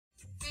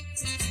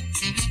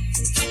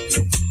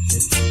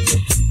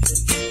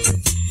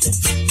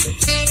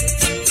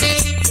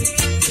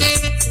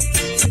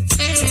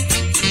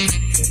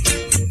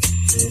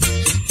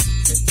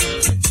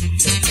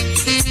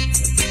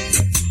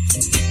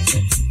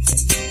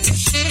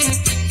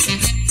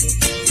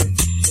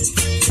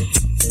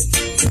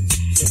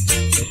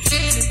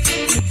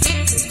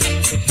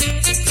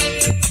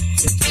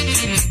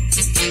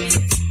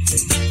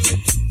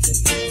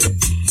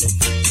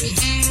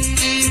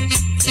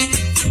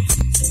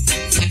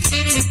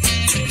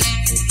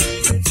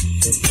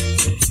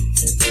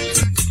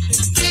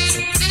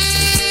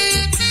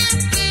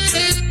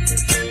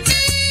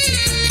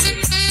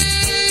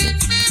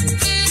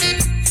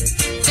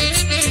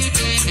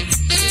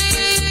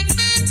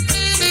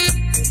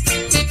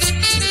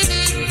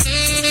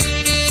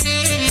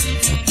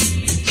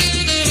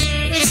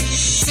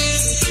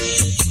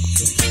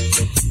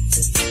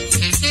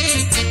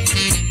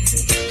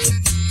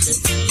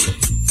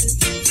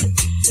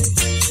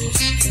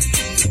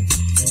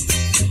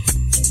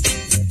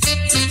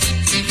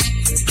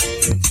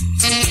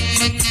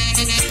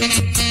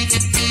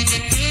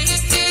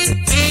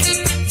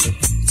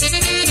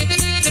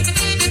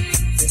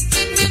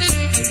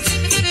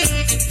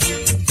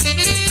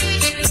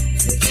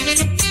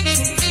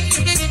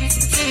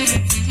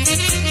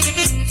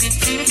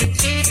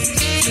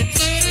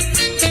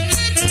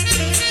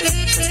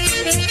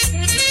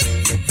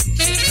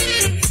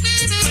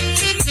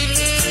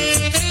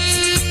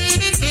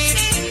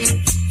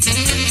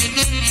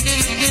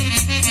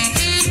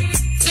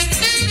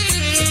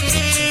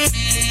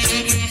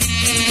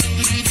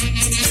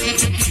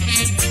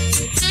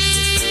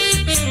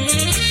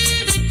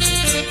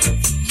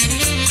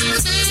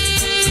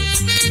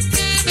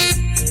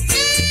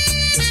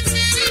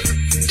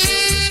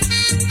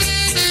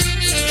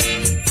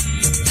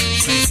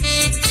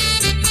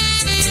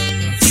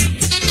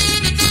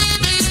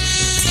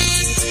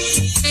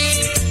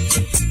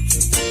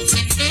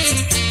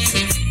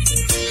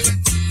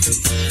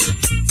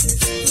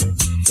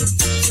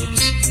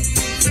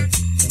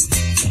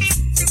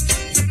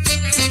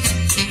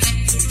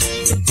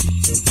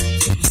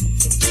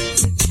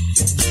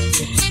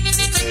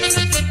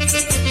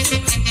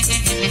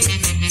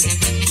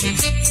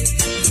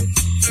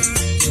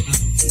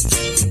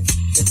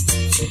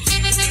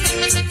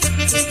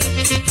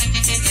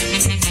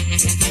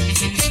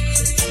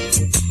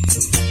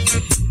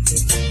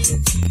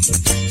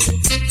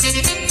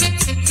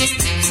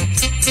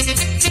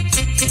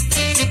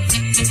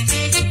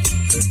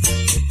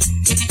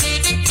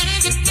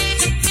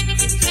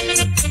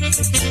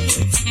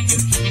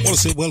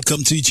Say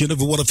welcome to each and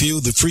every one of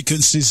you. The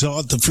frequency's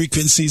hot, the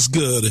frequency's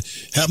good.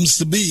 Happens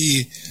to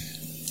be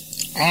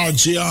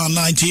RGR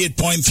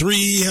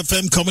 98.3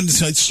 FM coming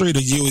straight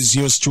to you is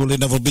yours truly,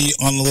 Neville B,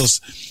 on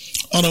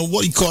a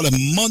what you call a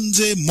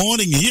Monday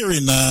morning here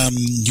in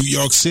New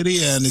York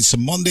City, and it's a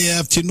Monday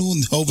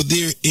afternoon over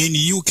there in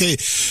UK.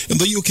 In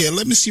the UK,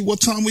 let me see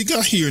what time we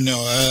got here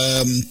now.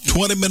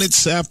 20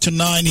 minutes after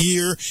 9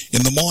 here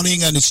in the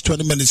morning, and it's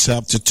 20 minutes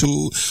after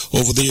 2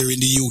 over there in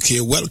the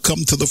UK.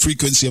 Welcome to the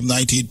frequency of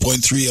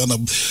 98.3 on a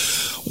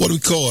what we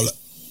call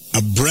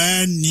a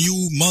brand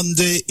new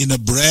Monday in a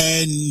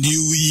brand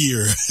new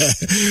year.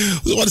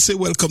 I want to say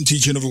welcome to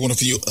each and every one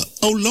of you.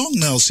 How long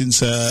now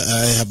since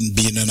I haven't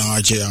been in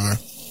RJR?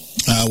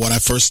 When I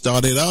first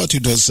started out,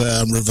 it was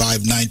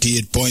Revive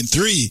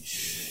 98.3.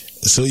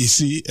 So you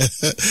see,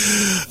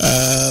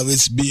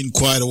 it's been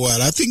quite a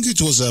while. I think it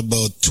was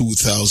about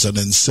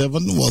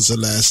 2007 was the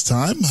last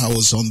time I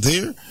was on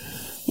there.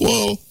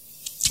 Well,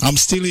 I'm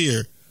still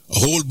here.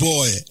 A old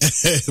boy,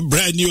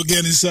 brand new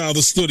again inside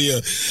the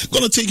studio.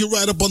 Gonna take you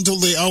right up until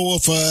the hour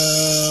of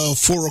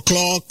 4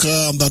 o'clock.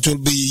 That will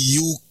be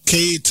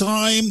UK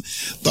time.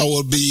 That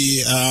will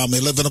be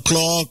 11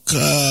 o'clock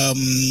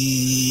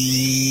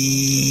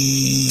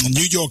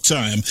New York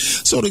time.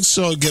 So to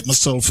get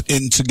myself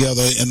in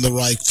together in the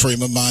right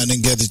frame of mind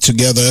and get it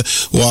together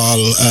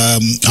while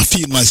I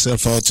feel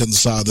myself out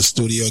inside the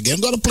studio again.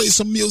 I'm gonna play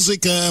some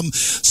music,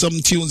 some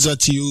tunes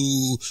that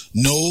you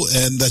know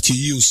and that you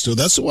used to.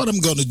 That's what I'm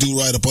gonna do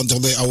right up until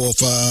the hour of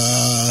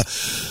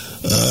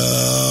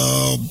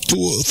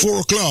 4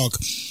 o'clock.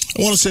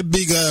 I want to say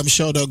big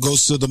shout out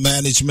goes to the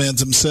management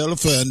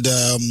himself and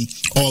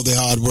all the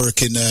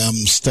hard-working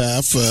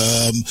staff.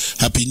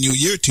 Happy New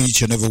Year to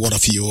each and every one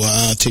of you.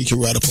 Take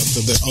you right up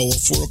until the hour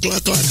of 4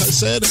 o'clock, like I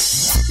said.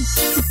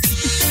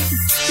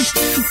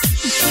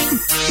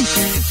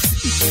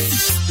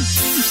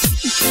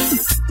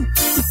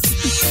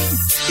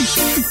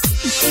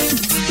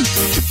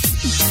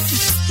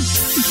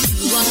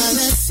 You are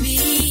a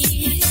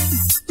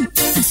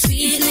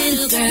sweet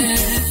little girl.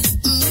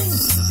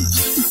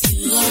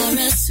 You are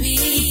a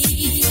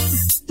sweet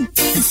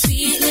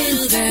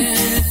little girl.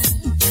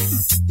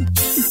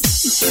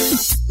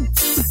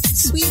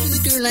 Sweet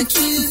little girl like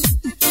you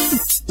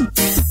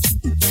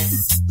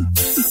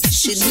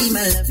should be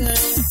my lover.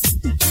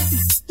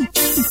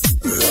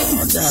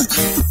 Lord,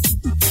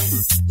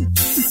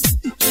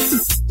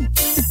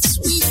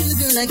 sweet little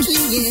girl like you,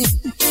 yeah.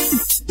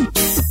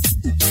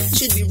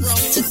 should be wrong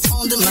to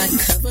under my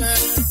cover.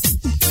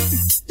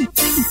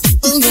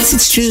 Oh yes,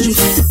 it's true.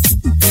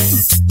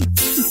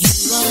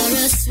 You are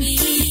a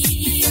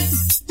sweet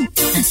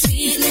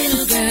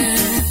little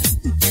girl.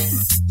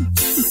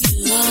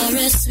 You are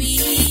a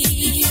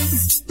sweet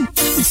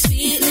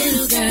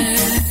little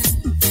girl.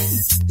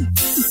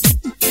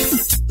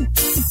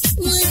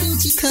 Why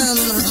don't you come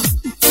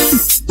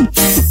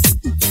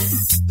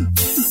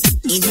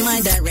in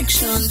my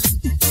direction,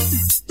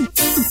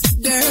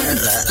 girl?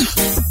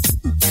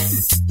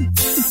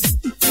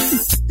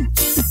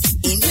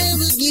 And I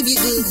will give you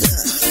good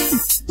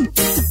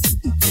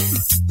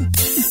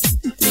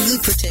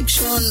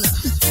protection.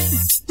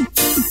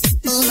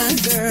 Oh my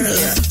girl,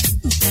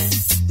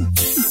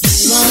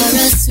 you are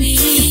a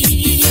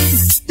sweet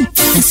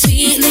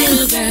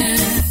little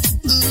girl.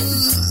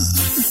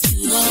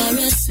 You are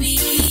a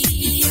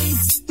sweet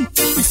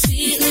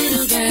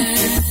little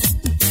girl.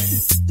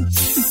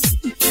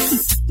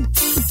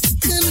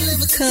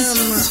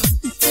 Come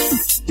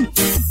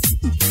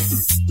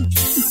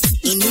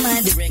in my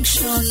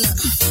direction,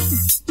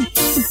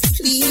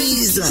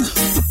 please. And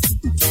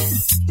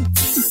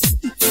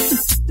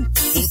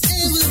I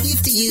will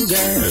give to you,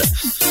 girl,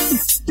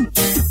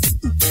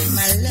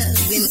 my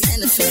love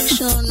and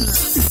affection.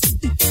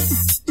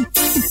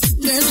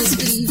 Girl, just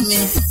believe me.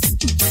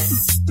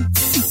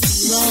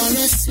 You are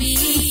a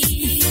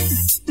sweet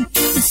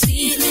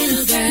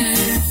little girl.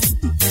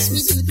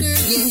 Sweet little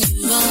girl, yeah.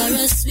 You are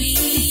a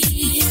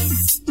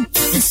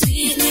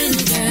sweet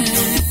little girl.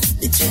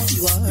 That's what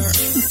you are.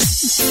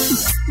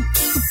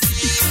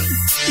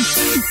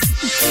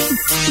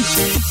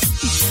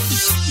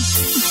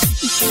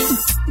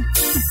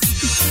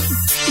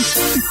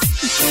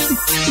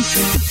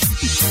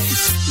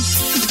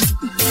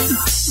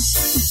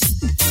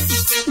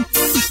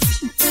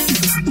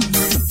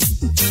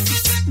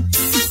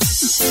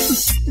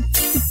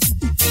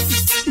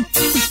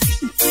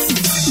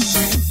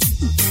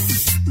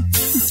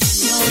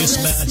 It's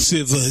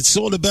massive. It's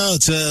all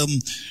about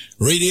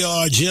Radio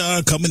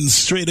RGR coming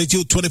straight at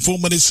you 24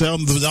 minutes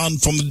on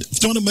from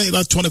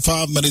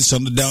 25 minutes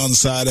on the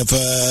downside of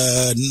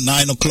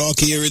 9 o'clock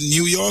here in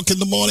New York in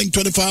the morning,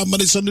 25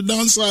 minutes on the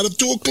downside of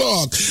 2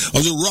 o'clock.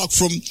 Of the rock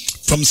from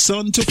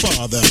son to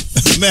father.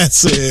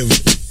 Massive.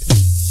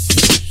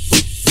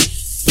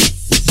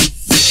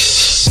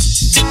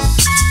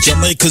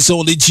 Jamaica's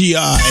only GI.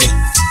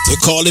 They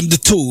call him the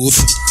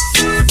Tooth.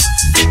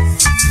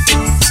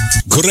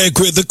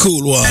 Gregory the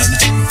cool one.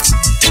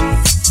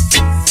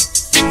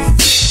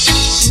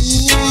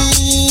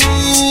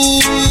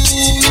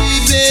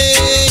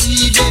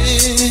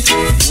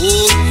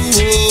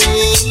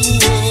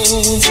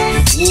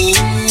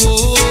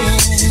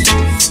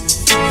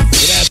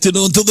 Good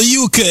afternoon to the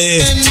UK.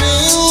 I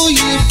know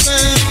you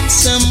found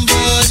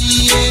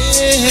somebody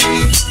else,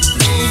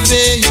 oh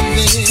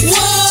baby.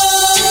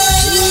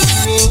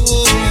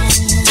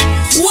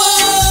 What?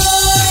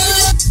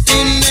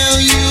 And now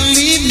you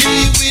leave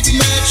me with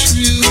my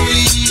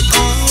truly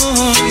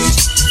arms,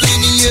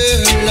 and your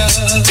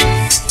love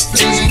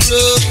is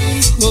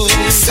grown cold.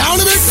 Sound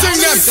of it, sing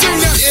that.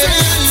 Yeah,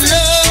 I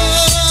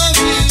love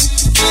you.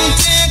 Don't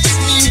ask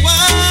me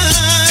why.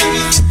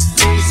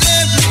 'Cause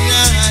every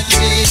night,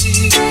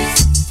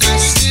 I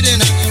sit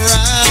and I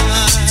cry.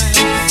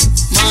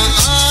 My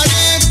heart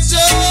is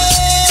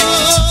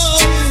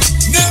old.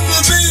 Never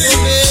be.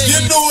 You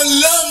know,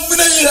 love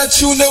me, that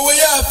you know where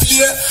I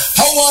play.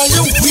 How are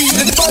you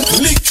feeling? But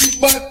lick it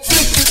back,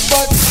 flip it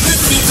back,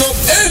 flip it up,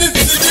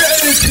 anything,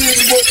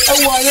 but I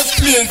want you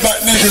playing back,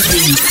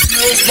 everything.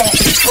 Back.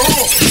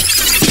 Oh.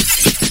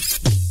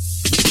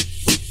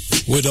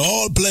 With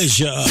all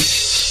pleasure.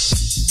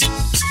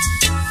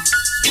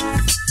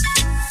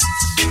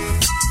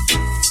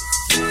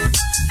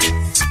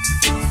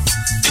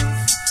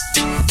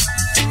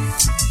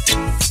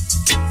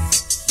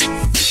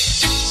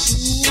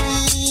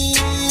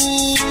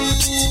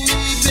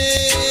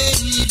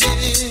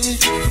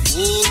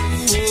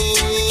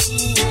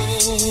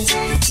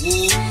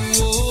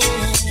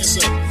 Yes,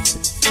 sir.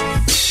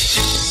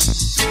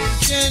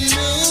 I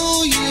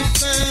know you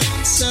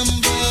found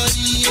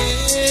somebody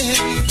else,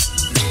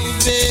 oh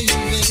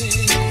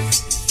baby.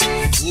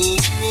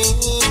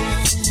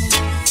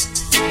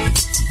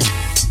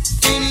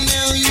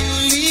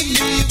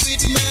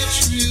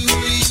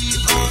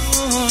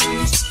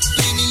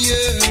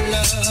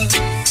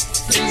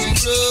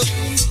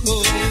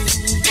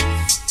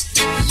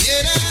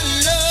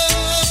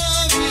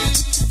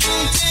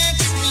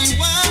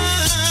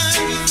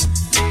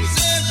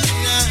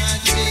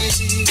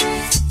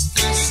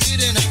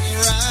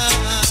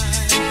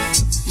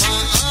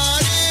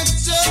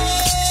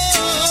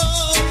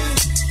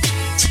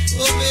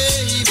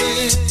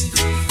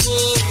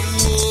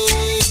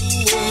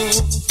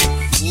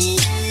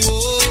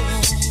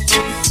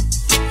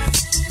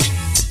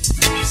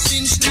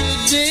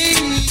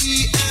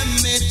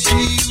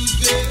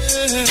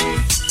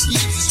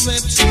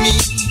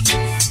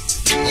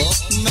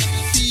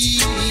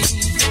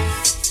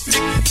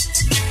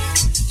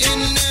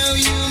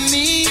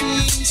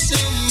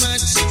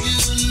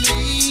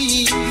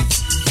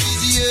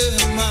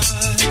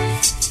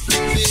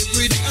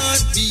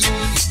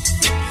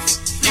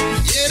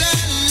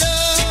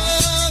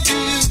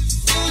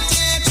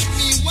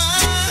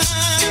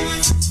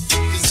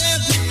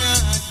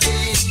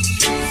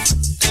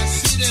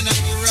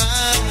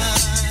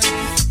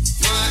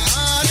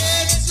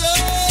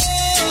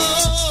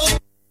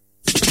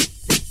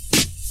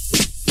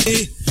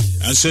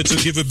 I said to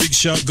give a big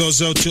shout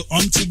goes out to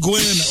Auntie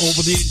Gwen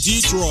over there in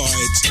Detroit.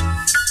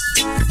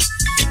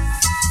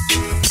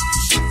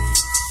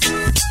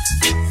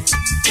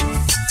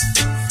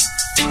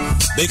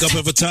 Big up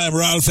every time,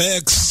 Ralph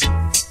X.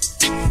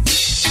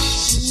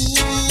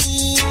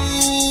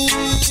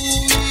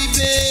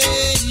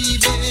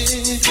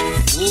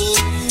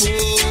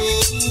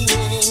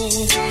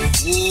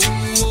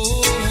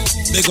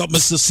 Big up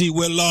Mr. C,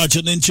 we're large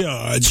and in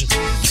charge.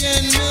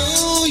 You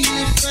know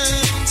you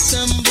found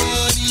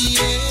somebody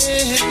else,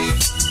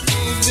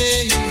 oh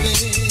baby.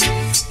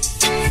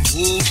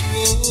 Oh.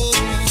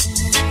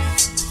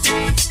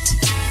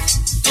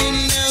 And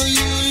now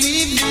you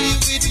leave me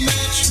with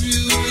my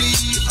truly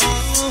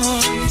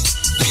arms,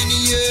 and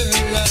your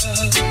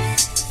love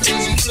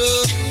is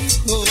growing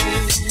cold.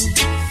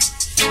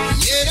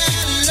 Yet I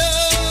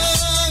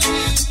love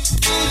you,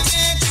 don't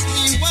ask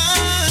me why.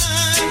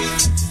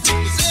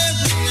 'Cause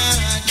every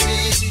night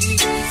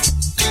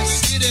I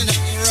sit and I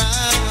cry,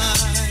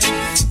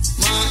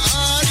 my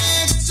heart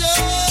is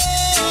sore.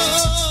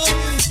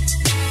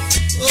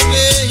 Oh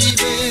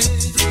baby,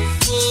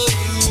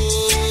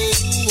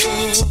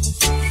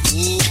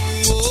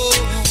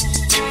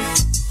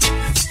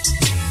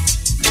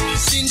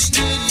 since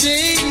the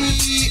day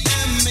I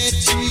met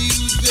you,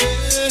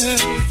 girl,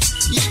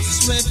 you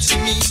swept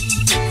me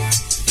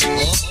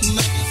off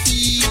my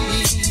feet.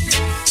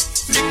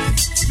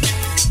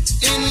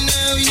 And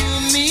now you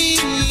mean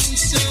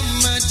so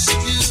much to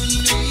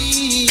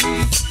me,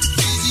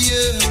 'cause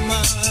you're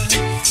my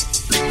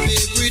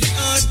favorite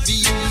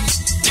heartbeat.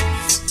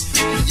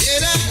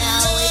 Yet I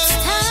Now it's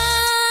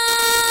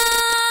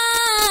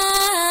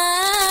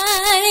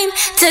time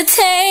to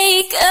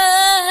take a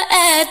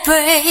ad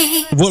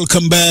break.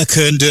 Welcome back,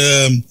 and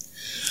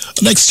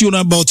next tune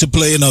I'm about to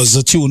play now is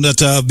a tune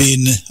that I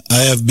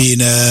have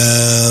been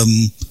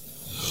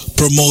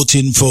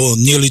promoting for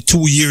nearly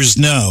 2 years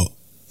now.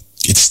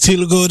 It's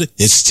still good.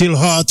 It's still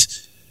hot.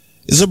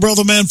 It's a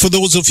brother man, for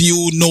those of you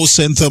who know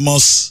St.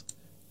 Thomas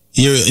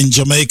here in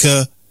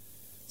Jamaica,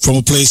 from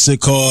a place they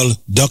call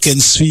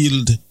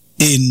Duckensfield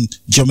in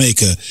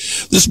Jamaica.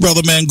 This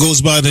brother man goes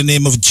by the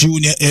name of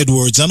Junior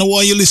Edwards. And I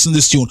want you to listen to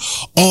this tune.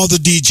 All the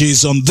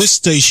DJs on this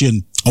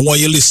station, I want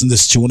you to listen to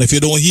this tune. If you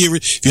don't hear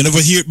it, if you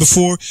never hear it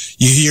before,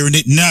 you're hearing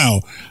it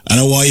now. And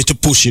I want you to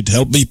push it.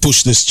 Help me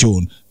push this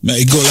tune.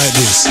 It go like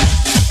this.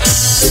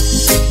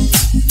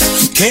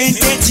 Can't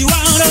get you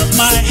out of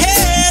my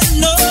head,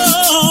 no.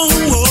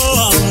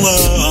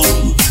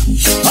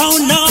 Oh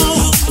no, oh no.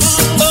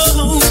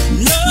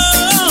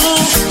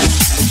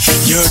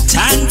 Your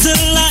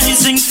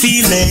tantalizing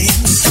feeling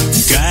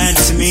got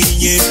me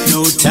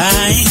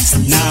hypnotized.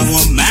 Now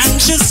I'm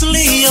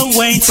anxiously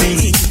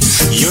awaiting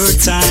your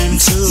time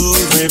to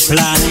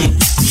reply.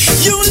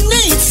 You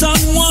need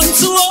someone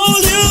to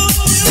hold you,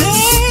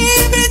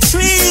 baby,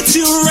 treat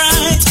you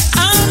right.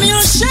 I'm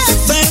your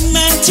chef, I'm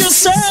at your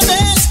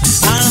service.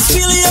 I'll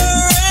feel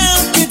your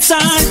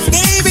appetite,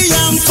 baby.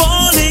 I'm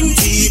falling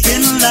deep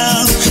in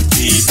love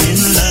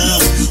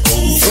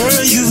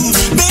over you,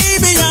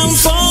 baby. I'm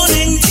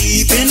falling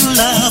deep in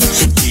love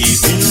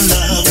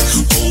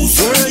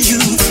over you.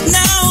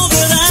 Now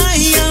that I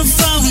have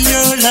found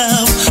your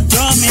love,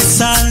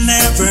 promise I'll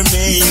never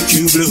make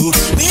you blue,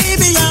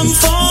 baby. I'm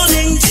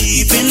falling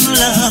deep in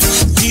love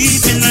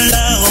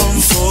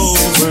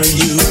over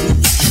you.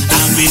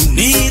 I'm in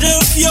need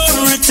of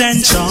your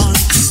attention.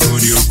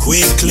 Would you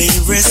quickly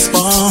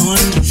respond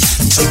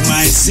to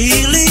my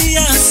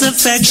zealous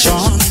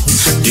affection,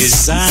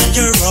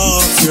 desire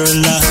of your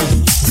love?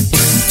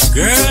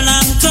 Girl,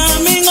 I'm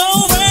coming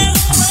over.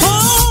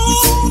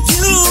 Hope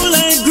you'll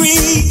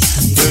agree.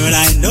 Girl,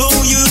 I know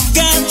you've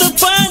got the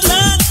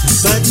padlock,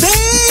 but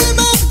babe,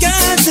 I've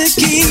got the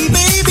key.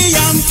 Baby,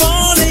 I'm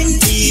falling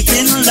deep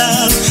in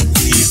love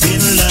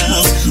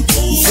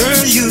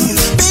over you.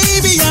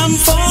 Baby, I'm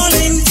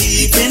falling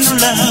deep in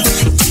love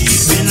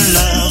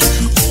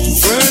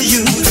over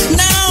you.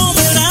 Now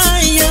that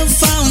I have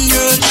found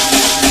your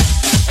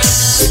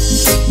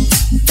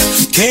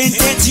can't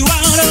get you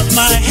out of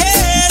my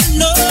head,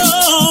 no.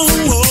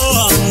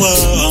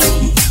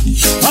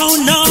 Oh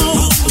no,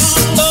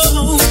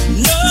 oh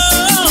no.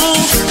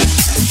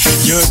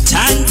 Your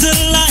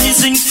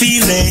tantalizing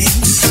feeling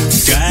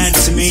got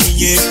me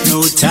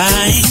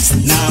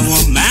hypnotized. Now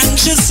I'm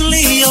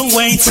anxiously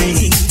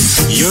awaiting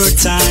your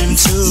time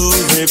to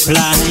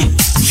reply.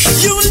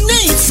 You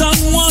need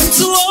someone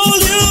to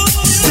hold you,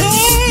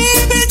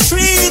 baby,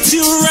 treat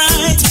you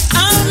right.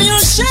 I'm your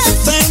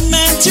chef, I'm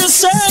at your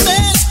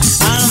service.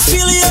 I'll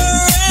feel your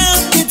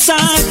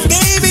appetite,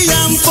 baby.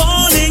 I'm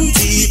falling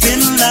deep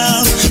in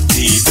love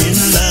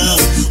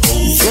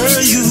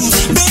over you,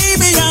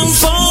 baby. I'm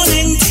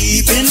falling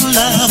deep in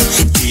love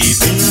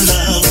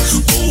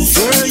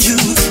over you.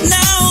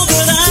 Now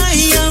that I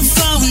have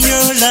found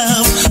your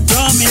love,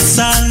 promise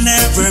I'll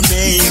never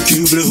make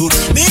you blue,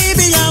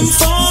 baby. I'm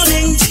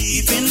falling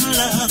deep in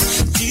love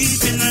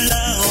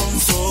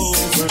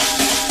over.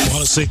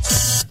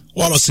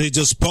 Wanna say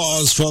just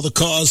pause for the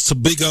cause to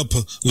big up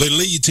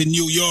Lilith in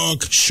New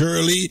York,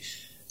 Shirley,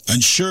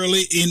 and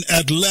Shirley in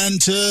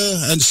Atlanta,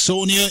 and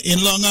Sonia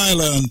in Long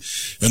Island,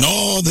 and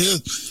all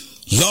the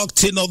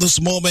locked in on this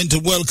moment.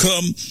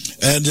 Welcome.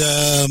 And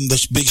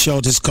the big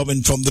shout is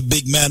coming from the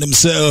big man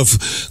himself,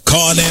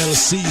 Cornell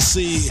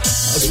CC.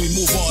 As we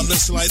move on,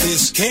 let's like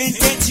this. Can't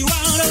get you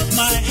out of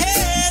my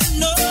head,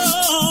 no.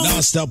 Now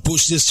stop,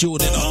 push this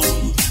tune in.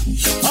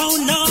 Oh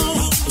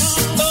no,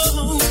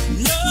 oh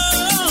no.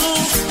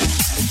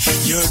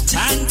 Your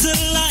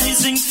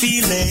tantalizing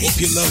feeling.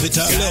 Hope you love it,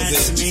 I love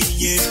it. Me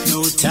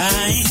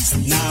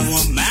hypnotized. Now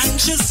I'm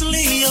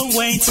anxiously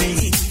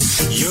awaiting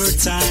your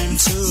time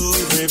to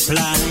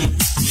reply.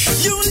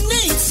 You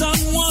need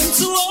someone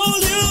to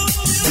hold you,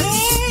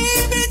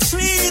 baby,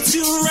 treat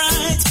you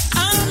right.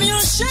 I'm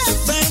your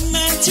chef and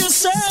at your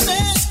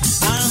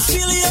service. I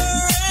feel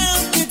your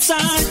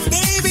appetite,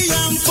 baby.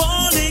 I'm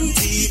falling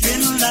deep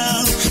in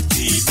love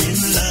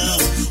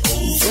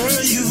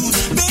over you,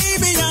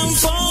 baby. I'm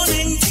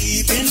falling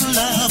deep in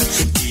love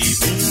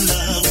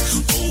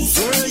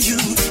over you.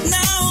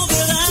 Now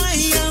that I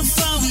have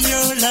found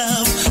your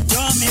love,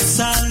 promise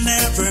I'll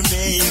never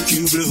make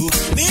you blue.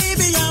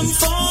 Baby, I'm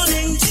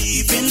falling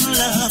deep in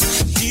love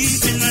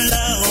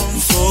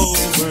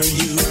over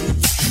you.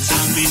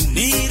 I'm in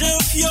need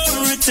of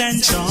your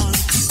attention.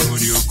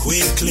 Could you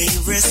quickly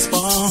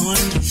respond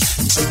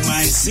to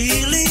my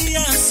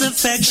zealous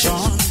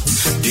affection,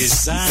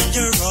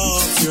 desire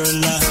of your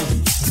love?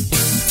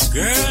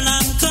 Girl,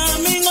 I'm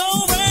coming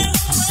over.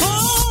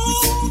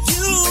 Hope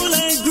you'll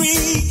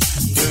agree.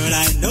 Girl,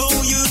 I know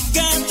you've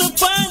got the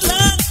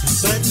partner,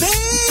 but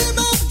babe,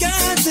 I've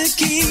got the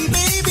key.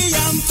 Baby,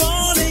 I'm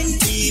falling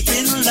deep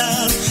in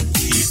love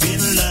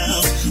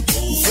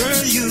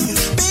over you.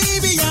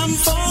 Baby, I'm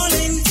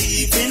falling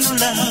deep in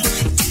love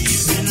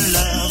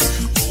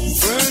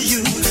over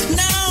you.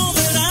 Now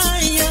that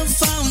I have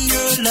found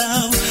your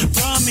love,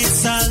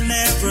 promise I'll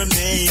never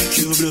make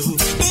you blue.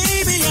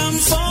 Baby, I'm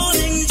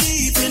falling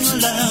deep in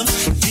love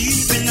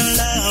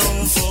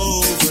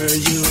over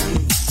you.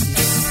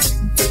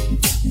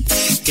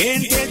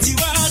 Can't get you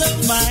out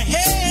of my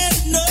head,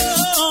 no.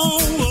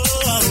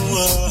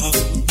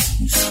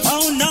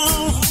 Oh no,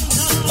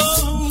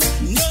 oh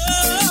no.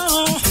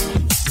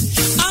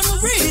 I'm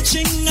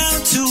reaching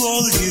out to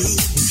hold you,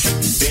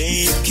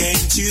 babe.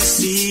 Can't you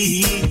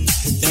see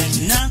that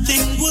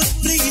nothing would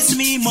please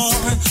me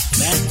more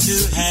than to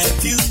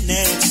have you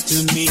next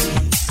to me?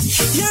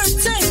 Your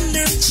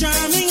tender,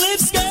 charming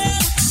lips, girl,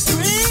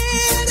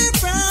 pretty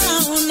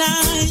brown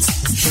eyes.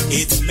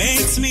 It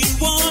makes me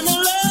wanna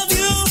love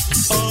you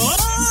all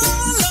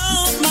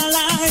of my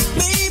life.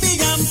 Baby,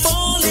 I'm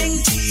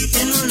falling deep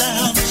in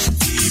love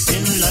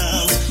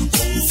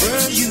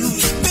over you.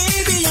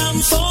 Baby, I'm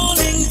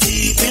falling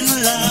deep in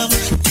love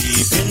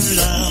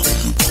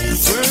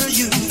over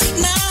you.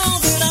 Now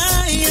that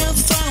I have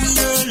found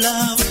your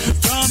love,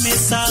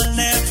 promise I'll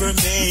never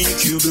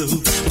make you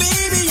blue.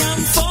 Baby,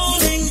 I'm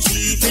falling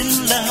deep in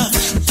love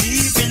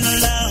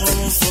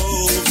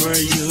over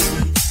you.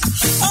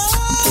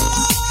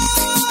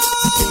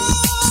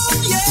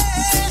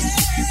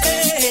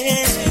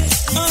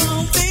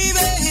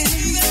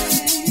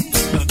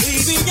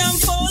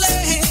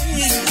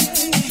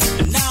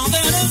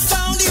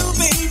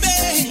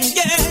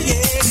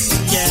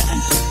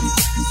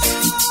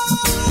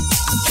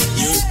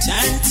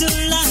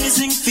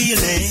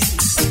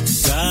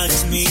 Got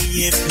me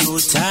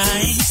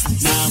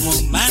hypnotized. Now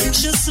I'm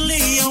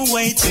anxiously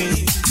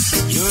awaiting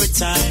your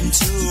time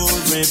to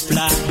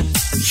reply.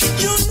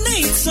 You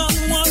need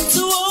someone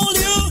to hold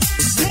you,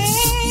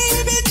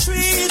 baby,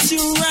 treat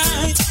you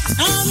right.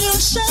 I'm your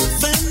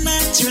chef and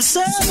at your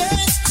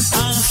service.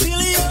 I'll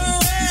feel your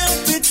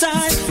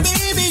appetite,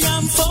 baby.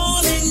 I'm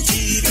falling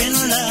deep in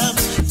love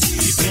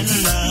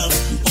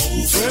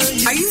over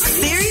you. Are you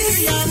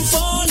serious? I'm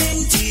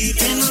falling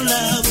deep in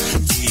love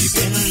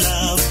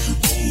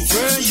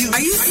over you.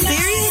 Are you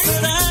serious?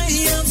 But I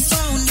have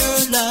found your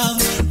love.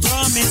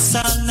 Promise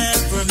I'll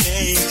never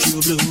make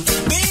you blue.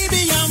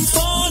 Baby, I'm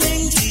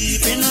falling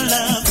deep in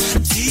love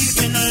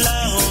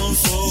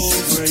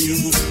over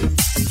you.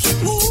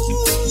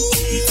 Ooh,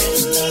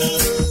 girl.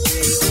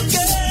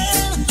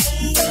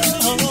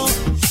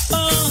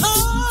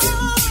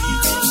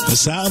 The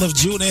sound of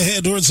Junior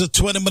Edwards at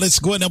 20 minutes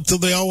going up to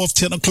the hour of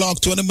 10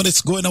 o'clock, 20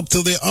 minutes going up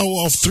to the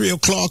hour of 3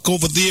 o'clock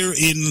over there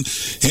in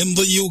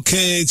the UK.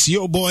 It's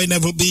your boy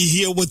Neville B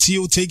here with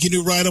you, taking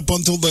you right up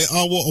until the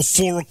hour of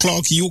 4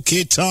 o'clock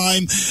UK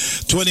time,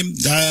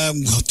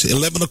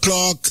 11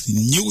 o'clock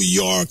New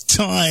York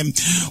time.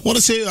 Want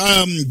to say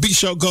big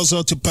shout goes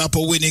out to Papa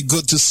Winnie.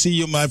 Good to see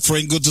you, my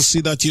friend. Good to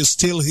see that you're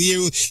still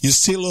here. You're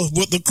still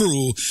with the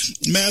crew.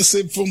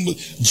 Massive from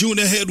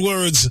Junior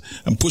Edwards.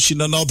 I'm pushing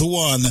another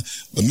one.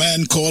 The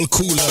man called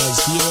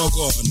Coolers. You're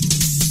gone.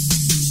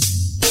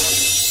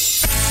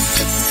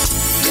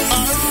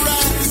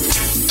 Alright,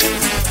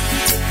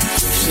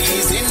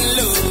 she's in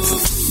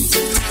love.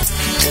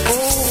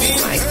 Oh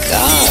my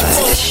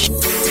gosh.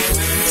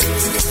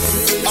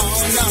 Oh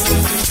no.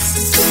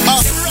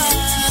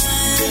 Alright,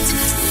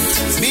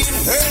 been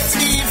hurt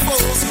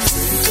before.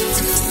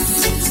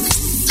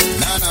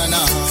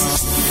 No.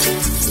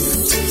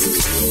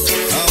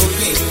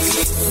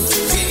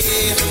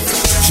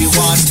 She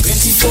wants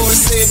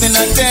 24/7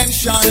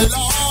 attention,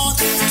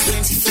 Lord.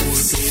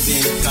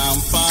 24/7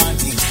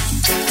 company.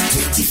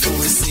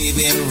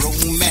 24/7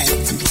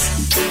 romance.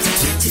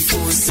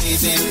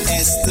 24/7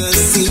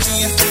 ecstasy.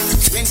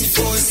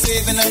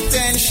 24/7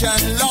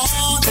 attention,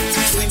 Lord.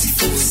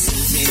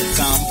 24/7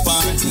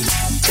 company.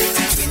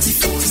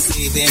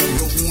 24/7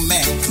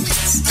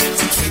 romance.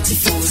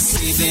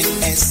 24/7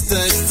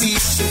 ecstasy.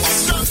 She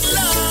wants strong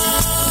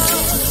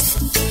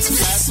love.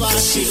 That's what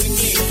she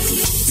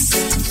needs.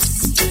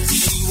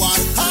 She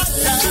wants hot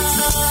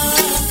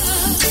love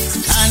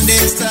and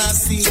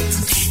ecstasy.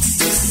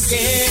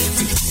 Yeah,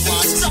 she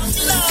wants strong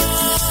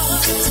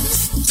love.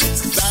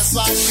 That's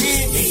what she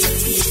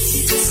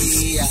needs.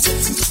 Yeah.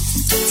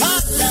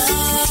 Hot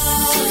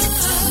love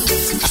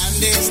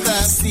and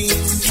ecstasy.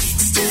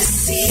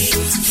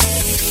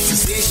 She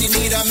says she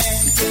need a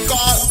man to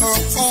call her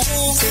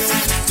home,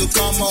 to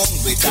come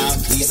home without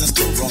reasons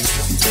to run,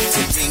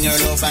 to bring her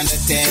love and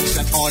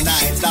attention all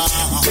night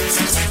long.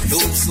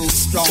 Love so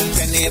strong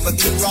can never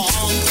be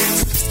wrong.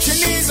 She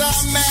needs a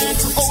man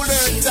to hold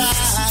her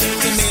tight,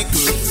 to make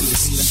her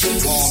feel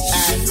warm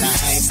at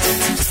night.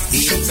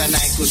 If the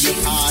night could be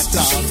hard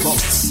or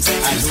cold, a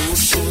love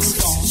so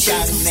strong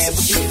can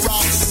never be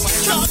wrong.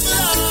 Strong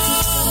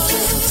love,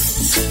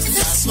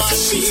 that's what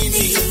she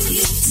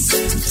needs.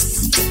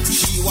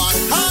 She wants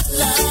hot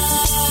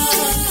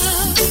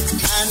love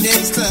and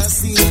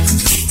ecstasy.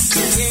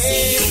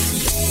 Yeah,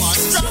 she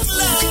wants strong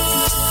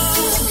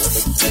love.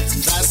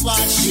 That's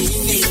what she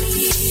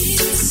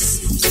needs.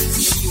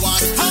 She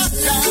wants hot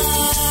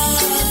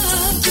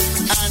love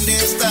and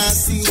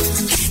ecstasy.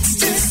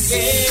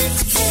 Yeah.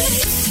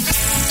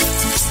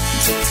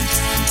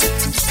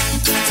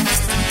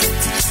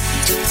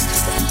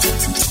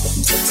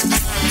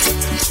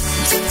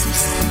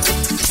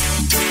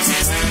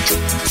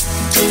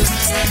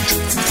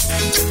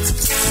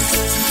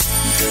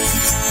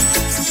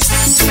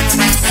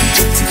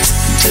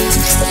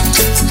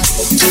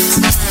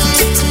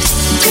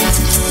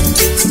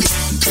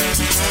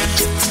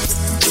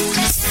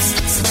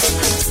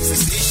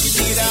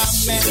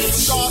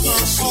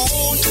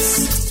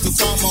 To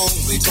come home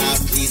without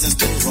reasons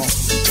to run,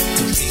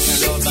 to bring her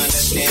love and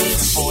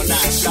attention all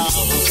night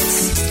long.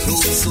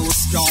 Love so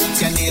strong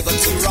can never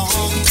be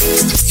wrong.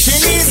 She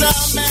needs a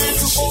man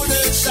to hold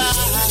her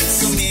tight,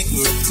 to make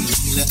her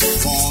feel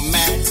warm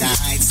at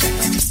night.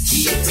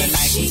 Keep the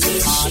night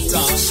hot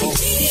or cold.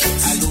 A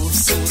love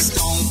so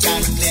strong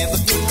can never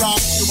be wrong.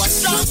 To a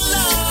strong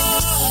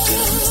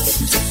love,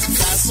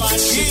 that's what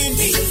she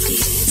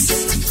needs.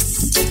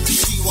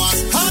 She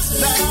wants hot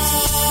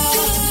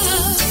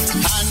love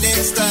and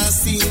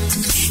ecstasy.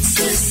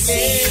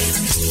 Yeah,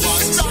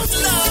 wants strong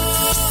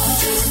love.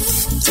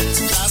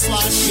 That's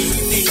what she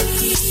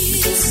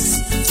needs.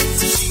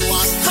 She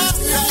wants hot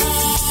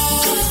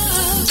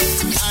love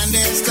and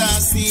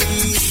ecstasy.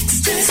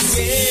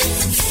 Yeah,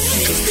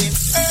 she's been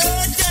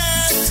hurt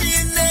and she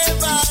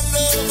never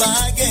love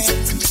again.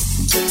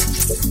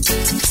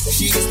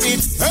 She's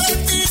been hurt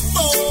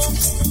before,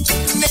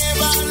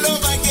 never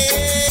love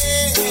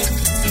again.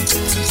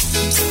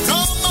 No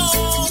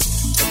more,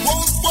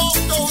 won't walk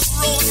those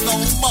roads no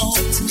more.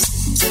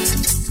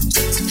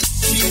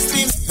 She's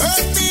been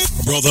hurt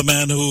before. Brother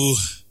man who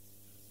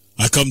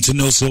I come to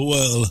know so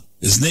well.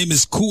 His name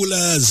is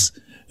Coolaz.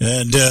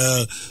 And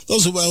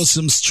those are well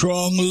some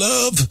strong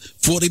love.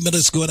 40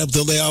 minutes going up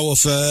till the hour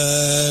of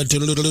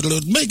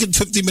make it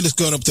 50 minutes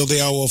going up till the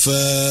hour of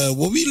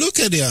what we look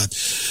at it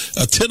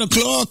 10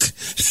 o'clock.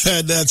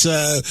 And that's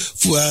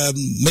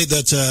made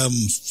that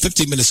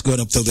 50 minutes going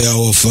up till the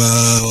hour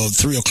of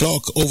 3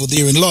 o'clock over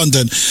there in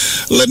London.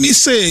 Let me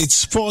say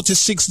it's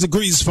 46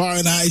 degrees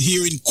Fahrenheit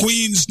here in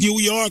Queens,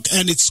 New York,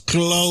 and it's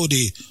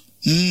cloudy.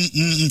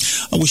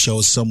 I wish I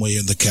was somewhere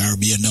in the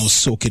Caribbean now,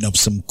 soaking up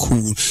some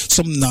cool,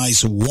 some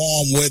nice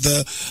warm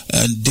weather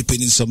and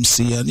dipping in some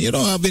sea and,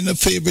 having a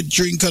favorite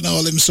drink and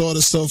all them sort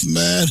of stuff,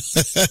 man.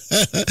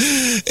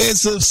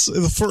 It's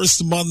the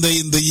first Monday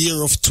in the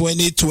year of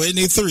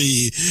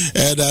 2023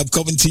 and I'm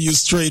coming to you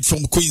straight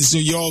from Queens, New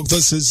York.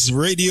 This is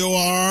Radio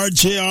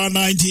RJR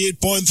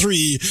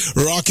 98.3,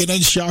 rocking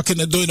and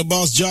shocking and doing the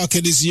boss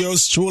jocking is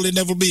yours truly,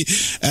 Neville B.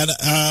 And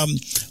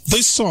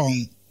this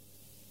song,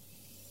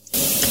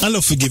 I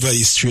love to give a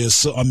history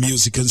of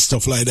music and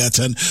stuff like that,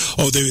 and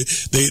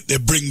they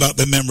bring back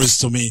the memories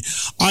to me.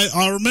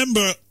 I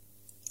remember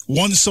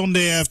one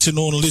Sunday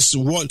afternoon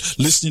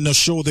listening to a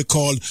show they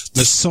called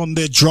the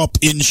Sunday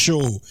Drop-In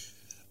Show,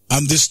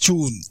 and this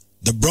tune,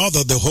 the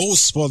brother, the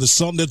host for the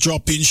Sunday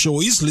Drop-In Show,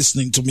 he's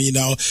listening to me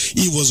now.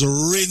 He was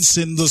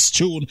rinsing this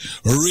tune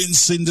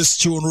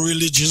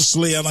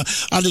religiously, and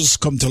I just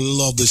come to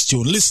love this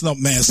tune. Listen up,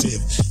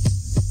 massive.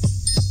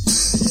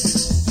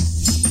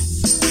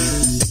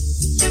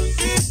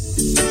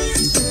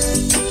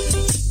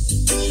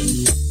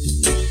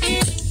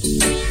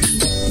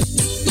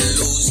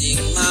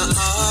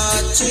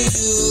 To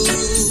you,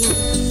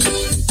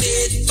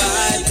 bit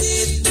by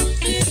bit.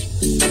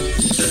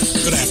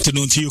 Good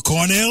afternoon to you,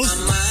 Cornell.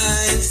 I'm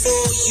mine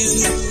for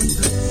you,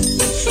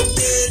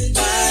 bit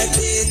by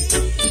bit.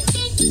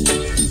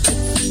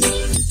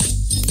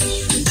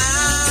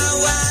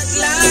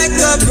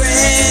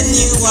 brand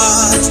new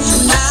heart.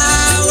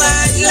 Now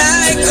I'd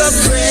like a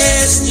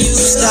fresh new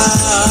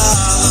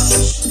start.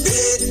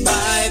 Bit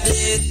by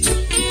bit,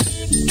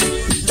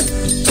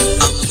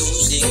 I'm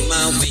losing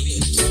my way.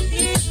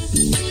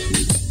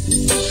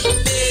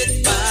 Bit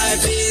by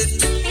bit,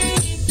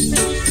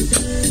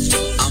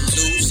 I'm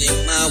losing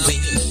my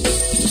way.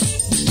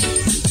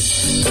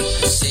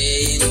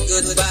 Saying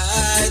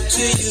goodbye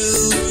to you.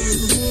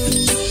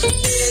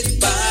 Bit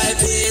by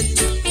bit.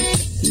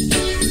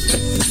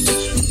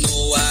 No,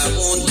 I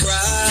won't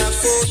cry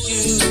for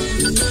you.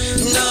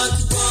 Not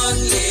one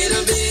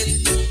little bit.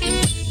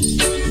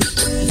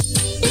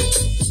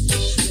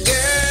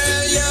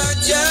 Girl, you're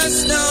just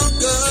no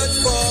good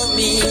for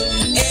me.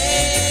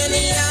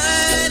 Any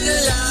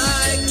idol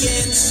I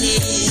can see.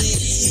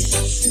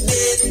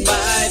 Bit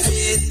by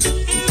bit,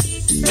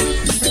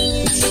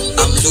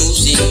 I'm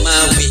losing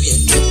my way.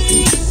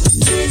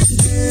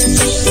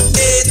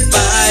 Bit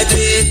by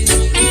bit,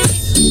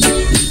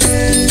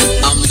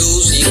 I'm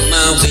losing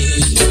my way.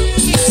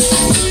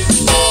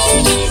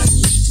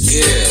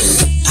 Girl,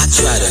 I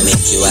try to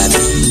make you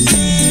happy,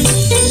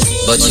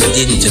 but you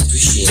didn't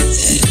appreciate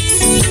that.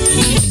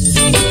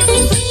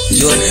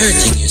 You're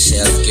hurting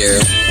yourself,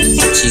 girl.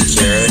 Think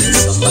you're hurting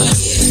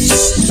somebody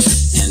else,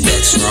 and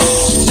that's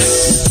wrong.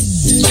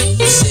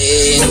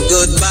 Saying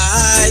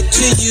goodbye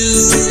to you,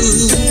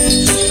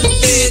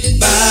 bit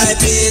by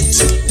bit.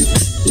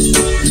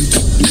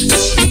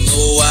 No,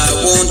 I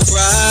won't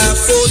cry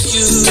for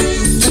you,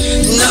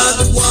 not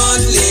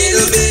one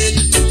little bit.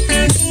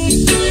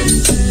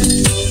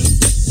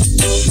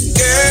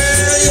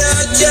 Girl,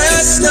 you're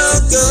just no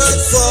good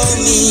for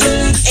me.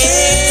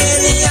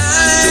 Any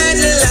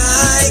idol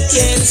I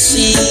can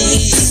see.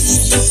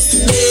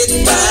 Bit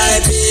by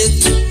bit,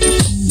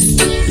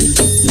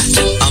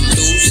 I'm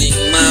losing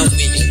my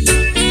way.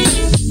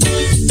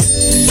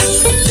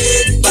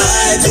 Bit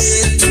by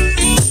bit,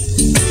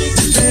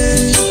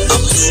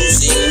 I'm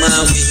losing my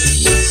way.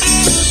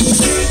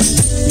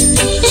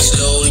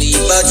 Slowly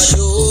but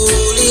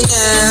surely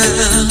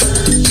now.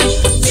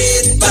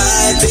 Bit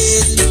by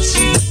bit,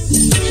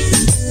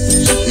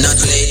 not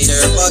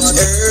later but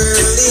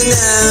early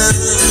now.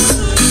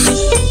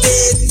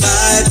 Bit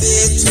by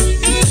bit,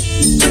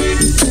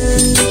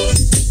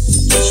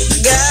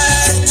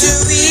 got to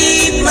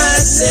rid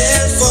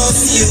myself of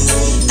you.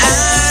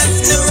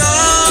 After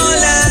all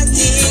I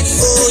did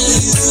for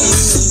you.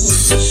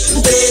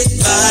 Bit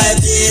by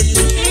bit,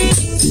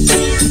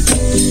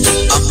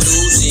 I'm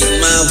losing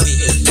my way.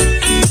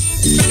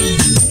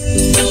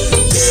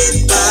 Bit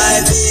by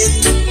bit,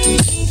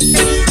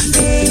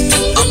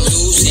 I'm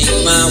losing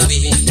my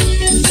way.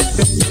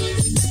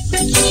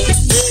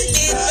 Bit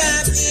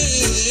by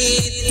bit,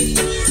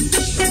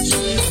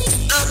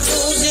 I'm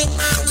losing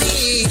my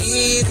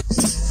way.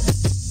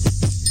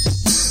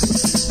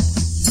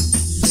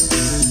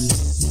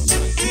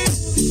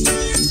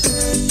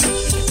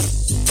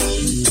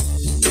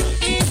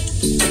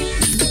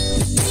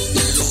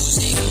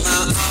 Losing my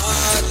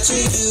heart to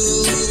you.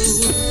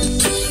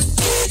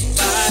 Bit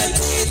by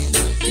bit,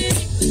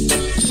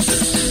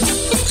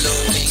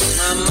 blowing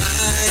my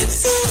mind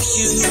for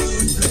you.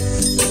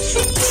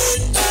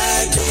 Bit by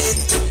bit,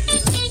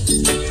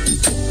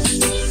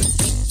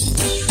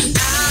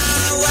 I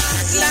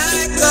was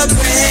like a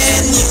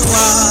brand new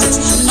heart.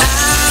 I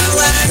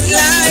was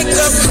like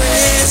a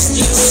fresh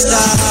new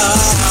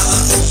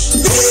start.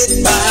 Bit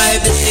by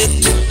bit,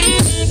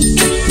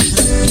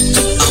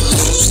 I'm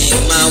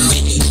losing my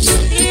way.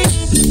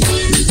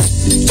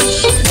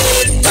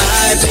 Bit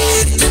by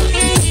bit,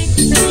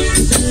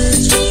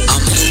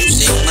 I'm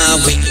losing my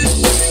way.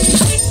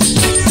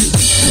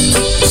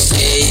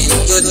 Saying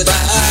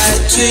goodbye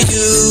to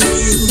you.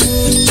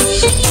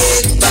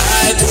 Bit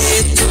by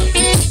bit,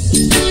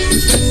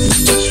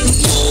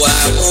 no, I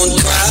won't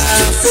cry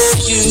for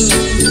you.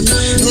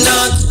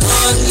 Not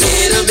one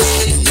little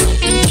bit.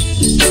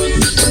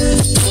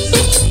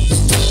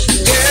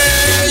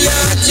 Girl,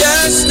 you're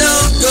just no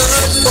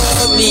good for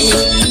me.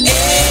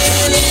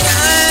 Any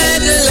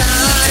idol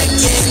I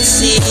can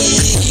see.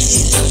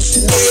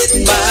 Bit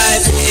by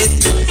bit,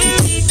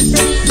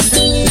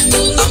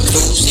 I'm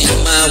losing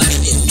my way.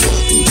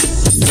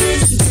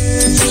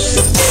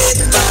 Bit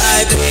by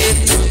bit,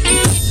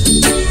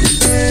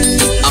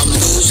 I'm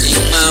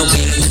losing my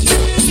way.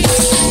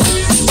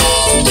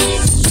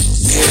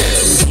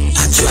 Girl,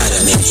 I try to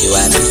make you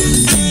happy,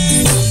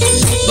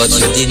 but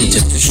you didn't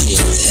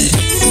appreciate that.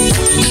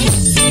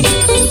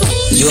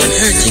 You're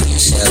hurting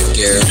yourself,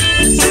 girl.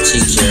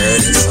 Think you're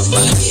hurting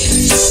somebody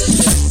else,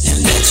 and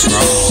that's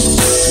wrong.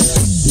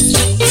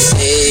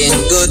 Saying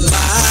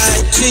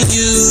goodbye to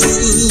you.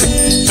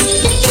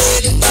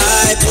 Bit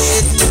by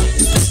bit,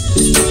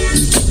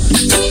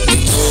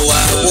 no,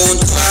 I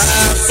won't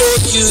cry for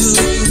you.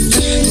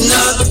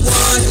 Not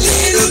one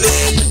little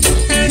bit.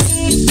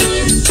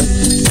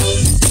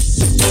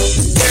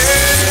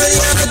 Girl,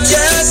 you're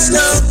just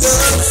no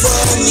good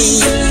for me.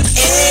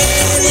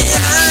 Any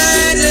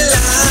idol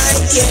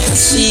I can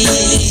see.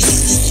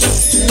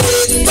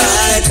 Bit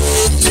by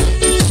bit,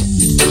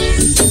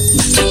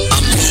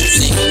 I'm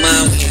losing my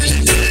way.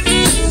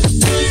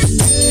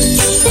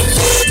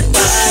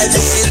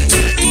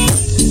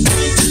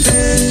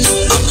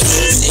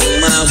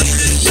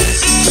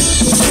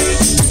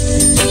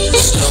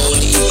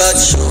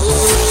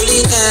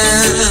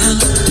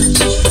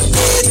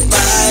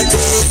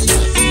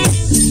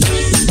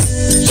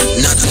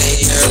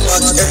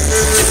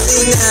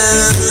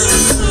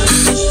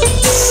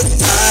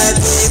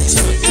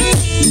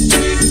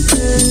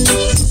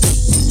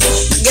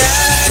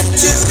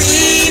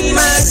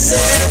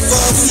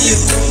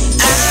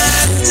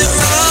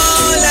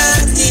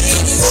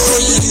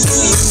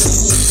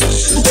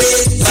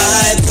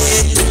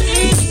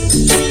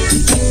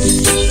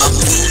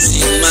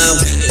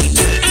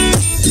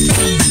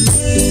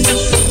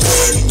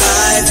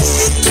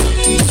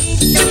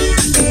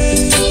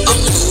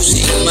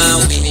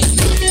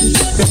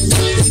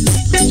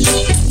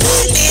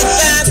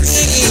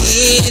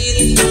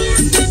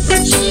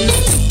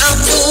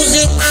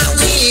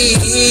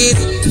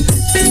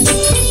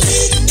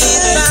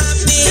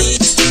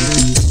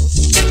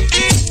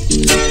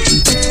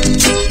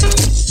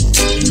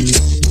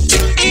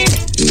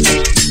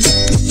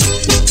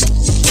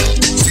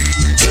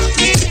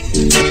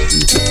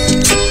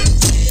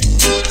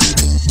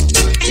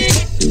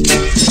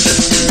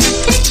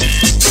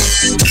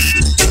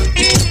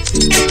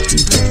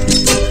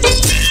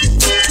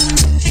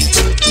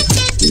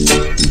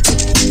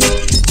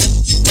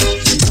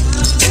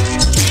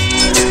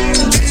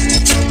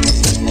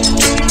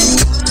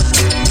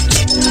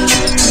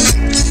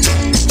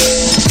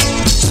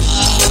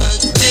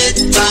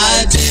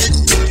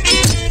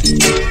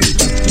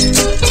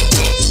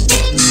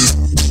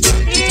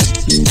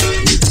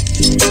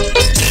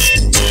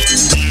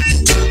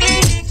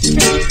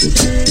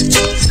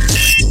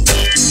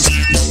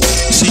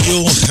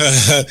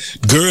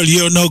 Girl,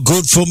 you're no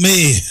good for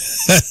me.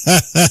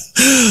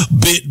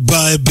 Bit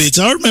by bit.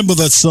 I remember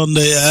that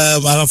Sunday.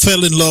 I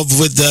fell in love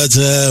with that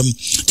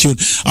tune.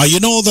 You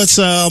know, that's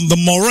the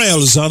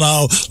Morels. And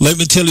now, let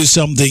me tell you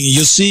something.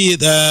 You see,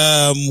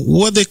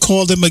 what they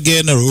call them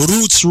again?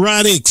 Roots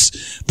Radix.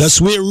 That's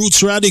where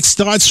Roots Radix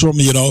starts from,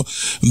 you know.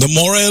 The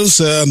Morels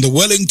and the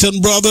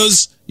Wellington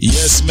Brothers.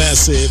 Yes,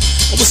 massive.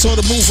 I was sort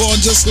of move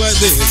on just like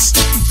this.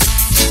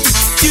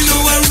 You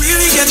know I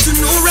really get to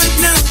know right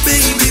now,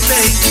 baby,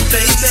 baby,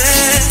 baby.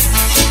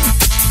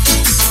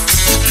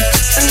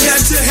 I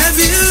got to have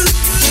you.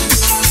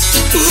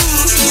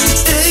 Ooh,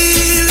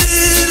 hey,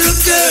 little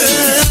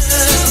girl,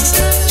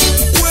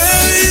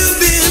 where you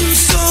been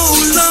so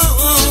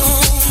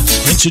long?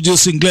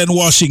 Introducing Glenn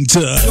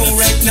Washington. Know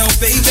right now,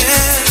 baby,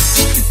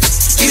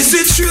 is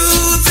it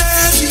true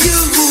that you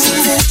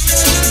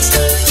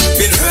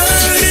been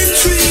hurt and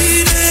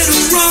treated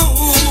wrong?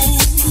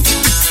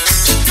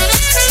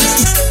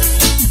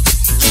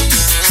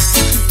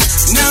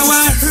 Now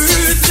I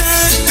heard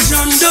that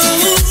John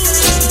Doe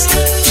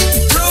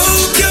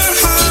broke your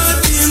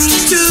heart in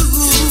two.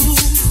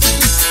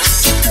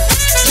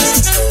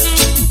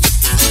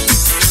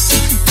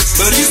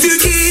 But if you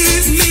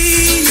give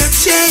me a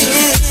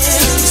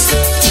chance,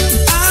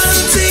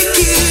 I'll take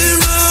care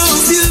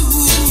of you.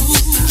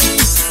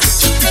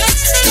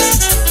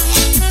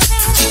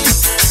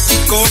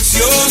 'Cause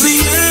you're the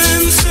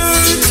answer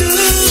to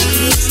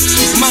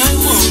my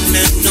one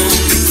and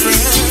only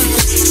friend.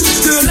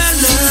 Girl, I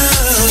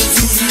love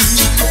you.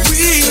 I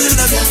really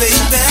love you,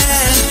 baby.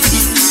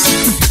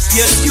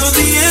 Yes, you're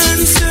the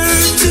answer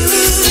to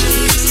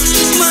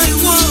my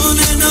one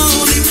and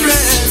only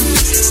friend.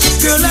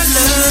 Girl, I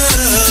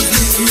love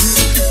you.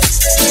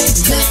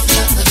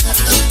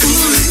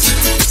 Ooh.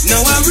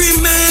 Now I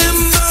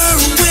remember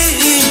when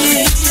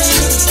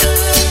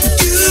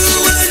you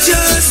were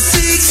just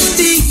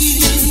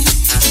 16.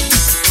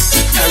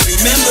 I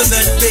remember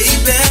that,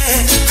 baby.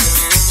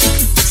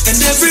 And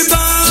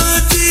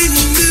everybody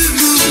knew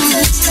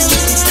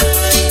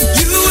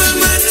you were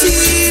my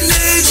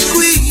teenage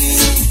queen.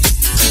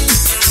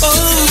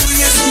 Oh,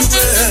 yes, you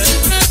were.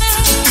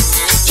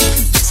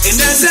 And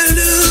as I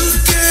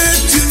look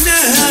at you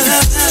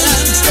now,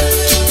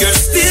 you're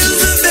still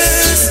the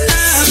best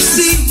I've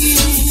seen.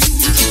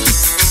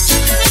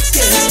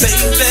 Yeah,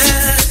 baby.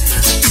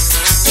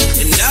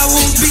 And I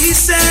won't be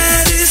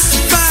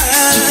satisfied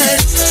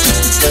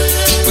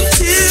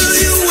until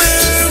you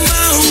wear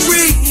my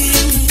ring.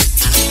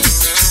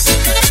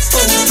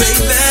 Oh,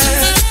 baby,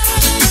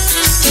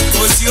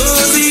 'cause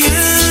you're the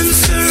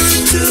answer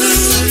to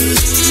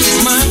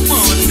my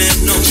one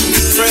and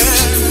only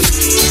friend.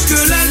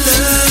 Girl, I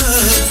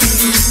love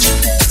you.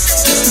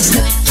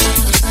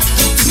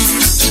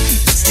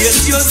 Yes,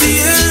 you're the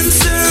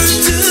answer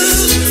to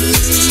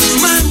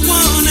my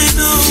one and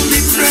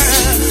only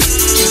friend.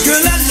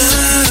 Girl, I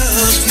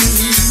love you.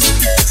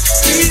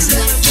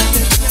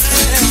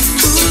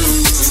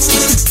 Ooh.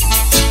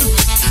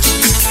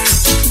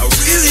 I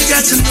really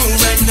got to know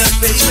right now,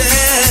 baby.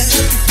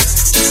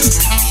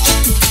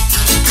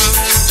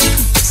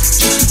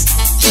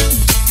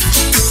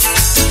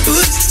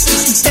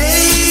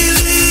 Hey,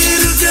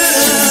 little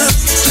girl,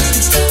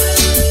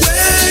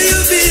 where you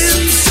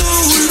been so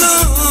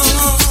long?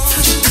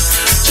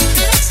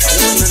 I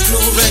wanna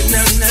know right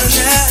now, now.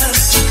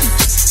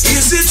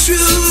 Is it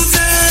true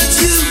that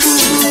you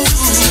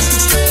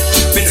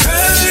been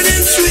hurt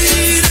and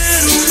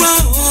treated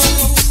wrong?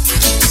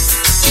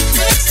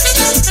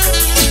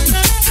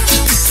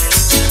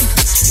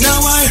 Now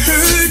I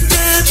heard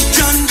that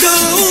John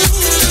Doe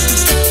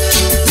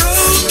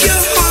broke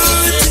your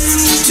heart in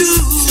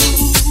two.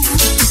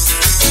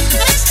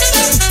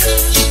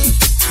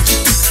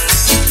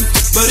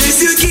 But if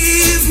you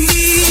give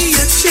me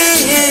a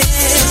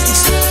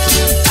chance,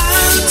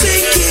 I'll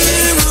take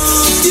care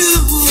of you.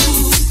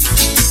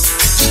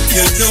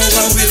 You know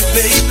I will,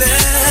 baby.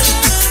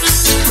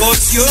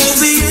 'Cause you're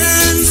the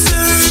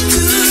answer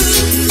to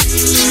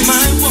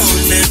my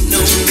one and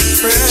only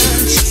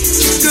friend.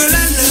 Girl, I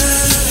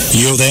love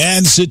You're the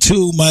answer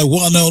to my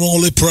one and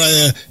only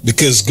prayer.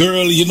 Because,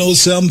 girl, you know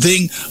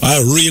something? I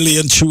really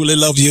and truly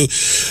love you.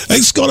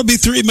 It's going to be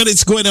 3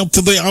 minutes going up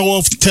to the hour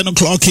of 10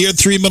 o'clock here.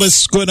 3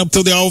 minutes going up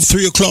to the hour of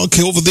 3 o'clock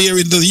over there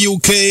in the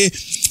UK.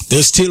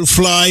 They're still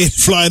flying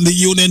the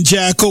Union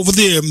Jack over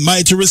there.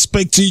 Mighty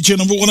respect to each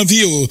and every one of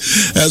you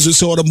as we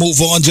sort of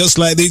move on just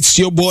like it's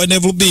your boy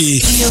Neville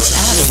B.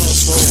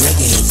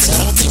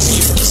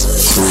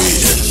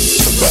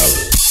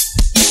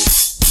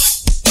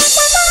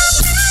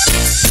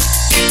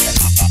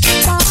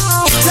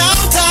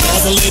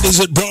 All the ladies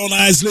with brown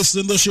eyes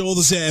listening to the show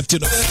this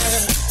afternoon.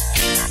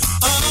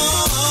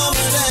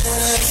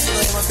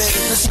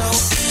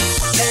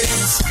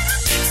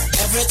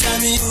 Every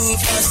time you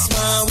pass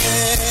my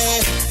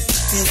way,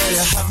 you know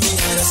you have me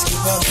on a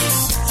skipper.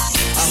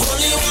 I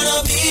only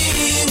wanna be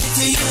with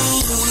you.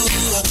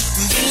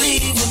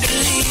 Believe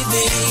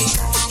me.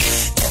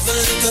 Every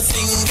little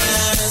thing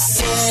that I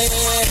say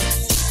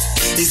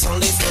is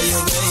only for you,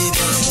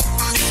 baby.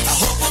 I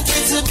hope I'm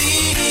free to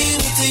be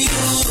with you.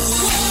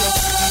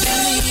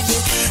 Believe me,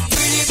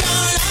 pretty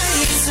brown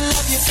eyes,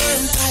 love you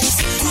firm ties.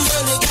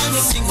 Girl, you got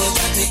me single,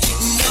 got me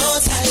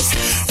hypnotized.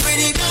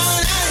 Pretty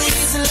brown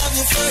eyes, love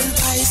you firm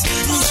ties.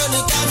 Girl,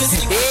 you got me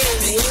single, got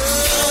me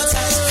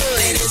hypnotized.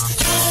 Ladies,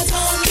 I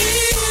don't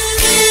live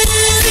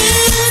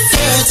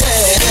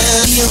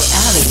fertile. Yo,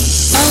 Ali.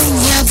 Oh,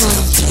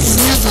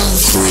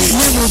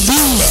 Neville B.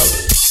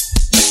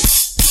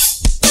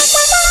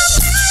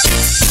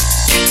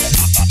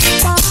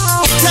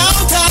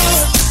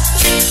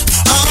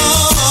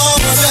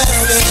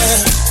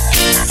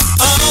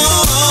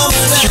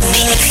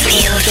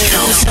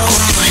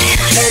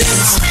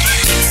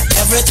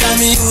 Every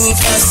time you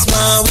pass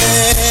my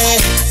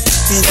way,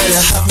 girl, you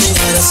have me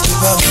on a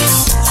skipper.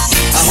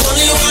 I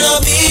only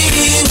wanna be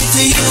with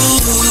you.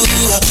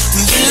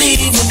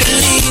 Believe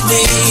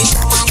me.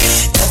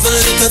 Every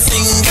little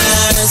thing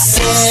that I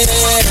say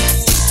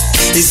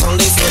is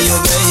only for you,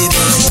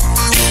 baby.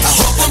 I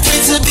hope I'm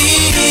free to be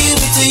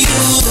with you.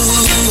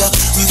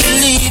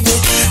 Believe me.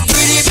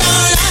 Pretty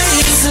brown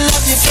eyes,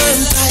 love you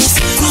firm ties.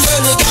 Girl,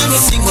 you got me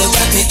single,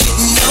 got me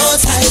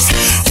hypnotized.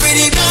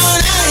 Pretty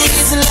brown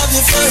eyes, love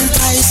you firm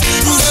ties.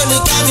 Girl, you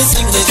got me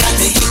single, got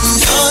me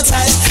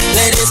hypnotized.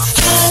 Ladies,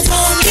 I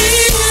don't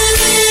believe in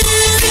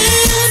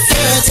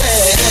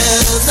fertile.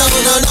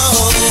 No.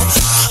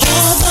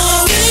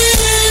 Although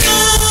it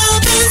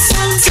happens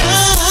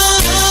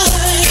sometimes,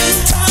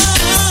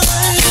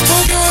 a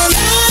girl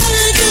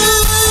like you,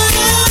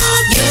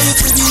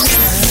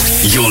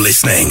 You're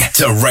listening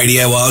to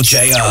Radio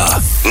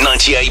RJR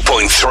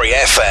 98.3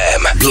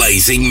 FM,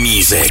 blazing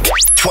music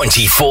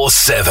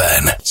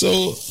 24/7.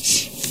 So,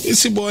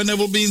 it's your boy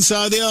Neville B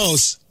inside the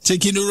house,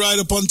 taking you right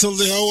up until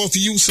the hour of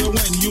you say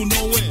when, you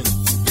know when.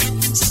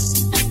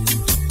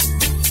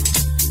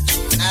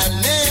 I'll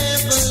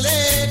never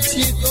let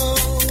you go,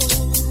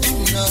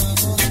 no.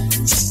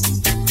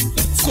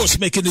 Of course,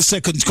 making the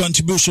second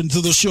contribution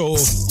to the show,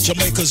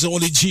 Jamaica's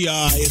only GI,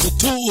 the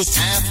Tooth.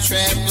 I've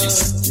traveled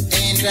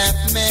and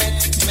I've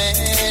met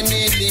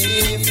many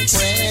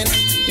different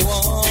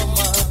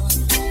women,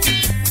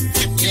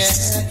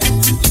 yeah.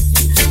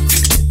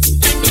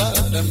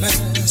 Blood of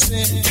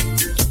mercy,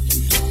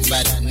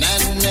 but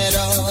none at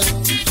all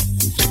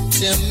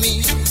to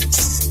me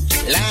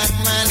like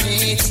my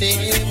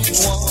native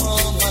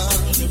woman.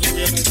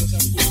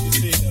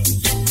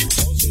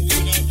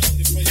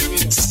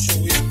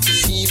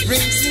 She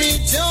brings me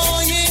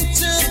joy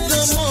into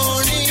the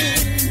morning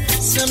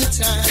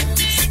sometimes.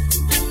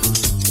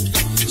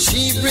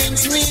 She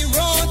brings me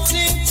rot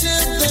into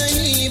the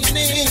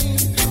evening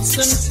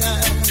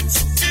sometimes.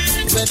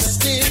 But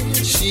still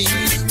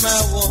she's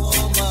my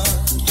woman.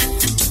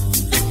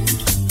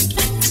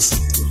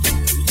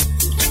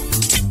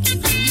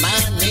 My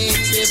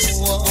native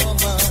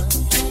woman.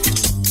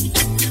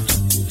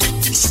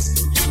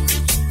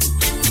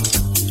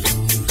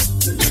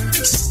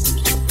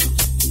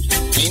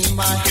 In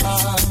my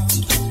heart,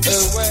 a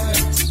word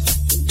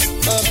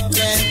of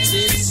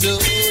planted so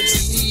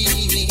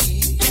deep,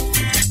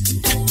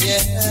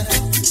 yeah.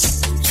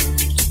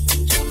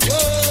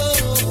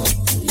 Whoa,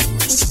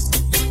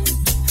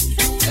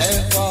 her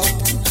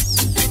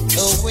voice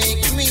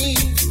awake me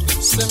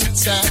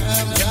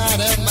sometime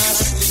out of my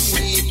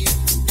sleep.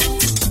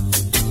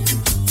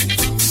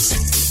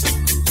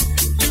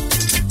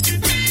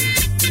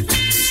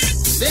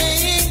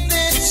 Saying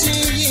that she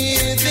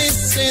hear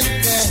this and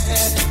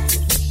that.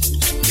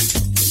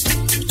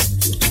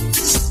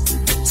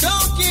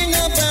 Talking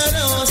about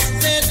us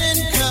dead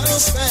and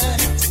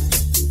comfort,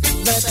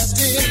 but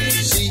still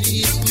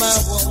she's my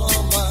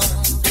woman,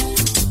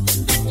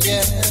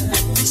 yeah.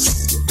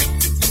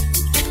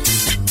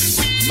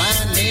 My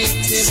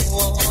native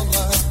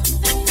woman.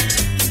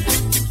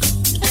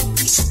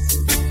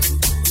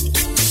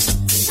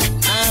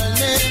 I'll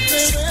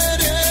never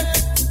hurt her.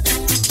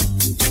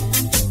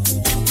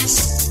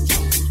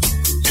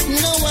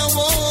 No, I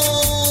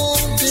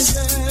won't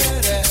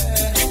desert her.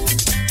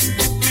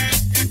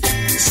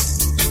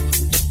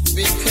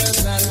 Because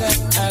I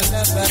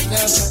love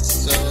her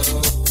so.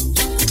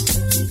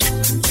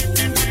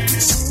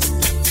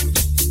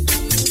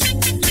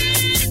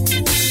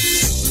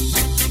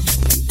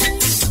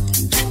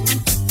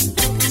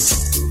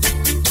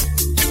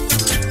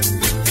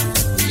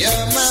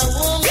 You're my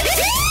woman.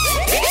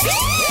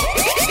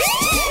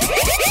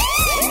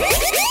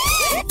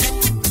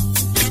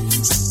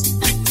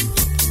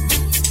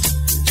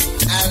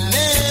 I'll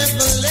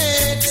never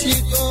let you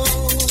go,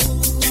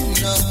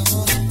 no.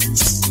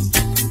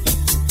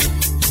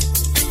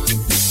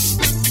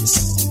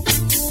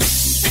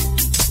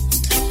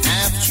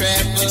 I've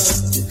traveled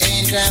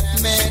and I've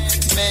met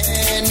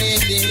many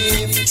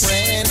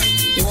different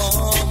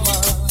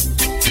women,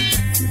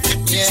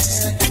 yeah.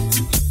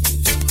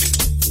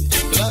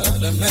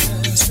 Blood of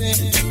mercy,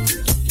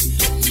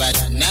 but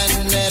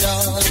none at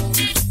all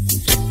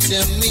to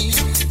me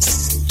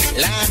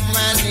like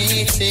my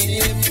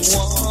native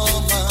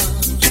woman.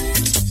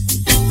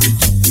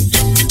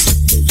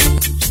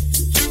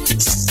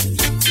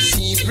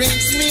 She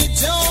brings me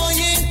joy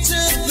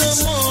into the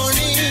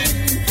morning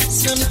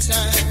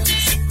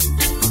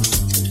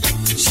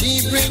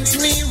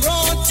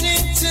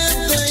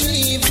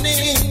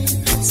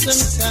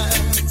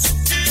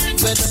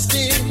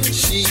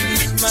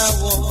she's my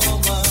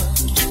woman.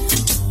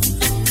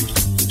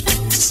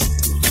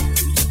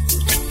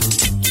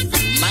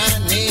 My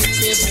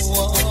native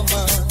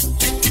woman.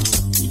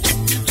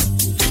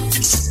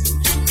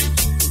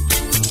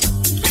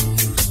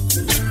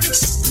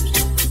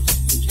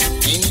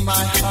 In my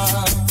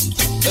heart,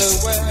 a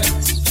word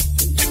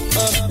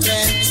of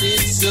plenty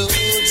so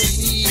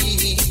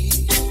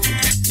deep.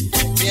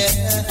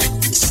 Yeah.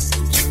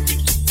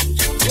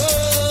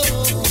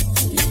 Whoa.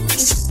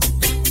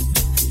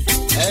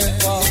 Her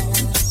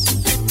voice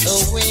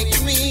awake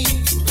me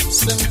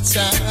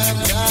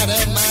sometime out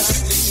of my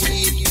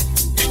sleep.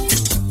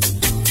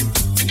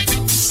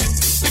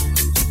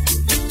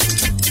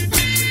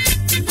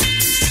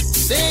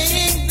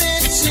 Saying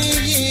that she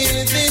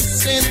hear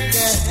this and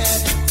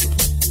that.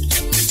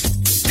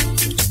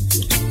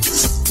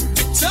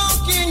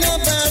 Talking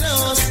about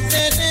us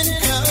dead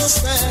and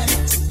comfort.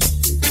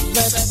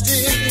 But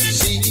still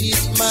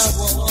she's my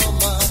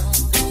woman.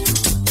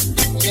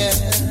 Yeah.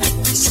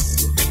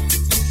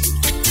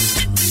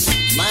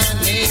 My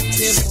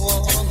native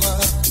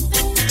woman.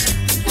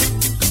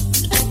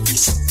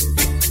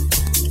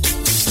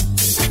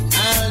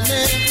 I'll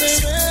never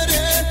hurt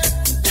her.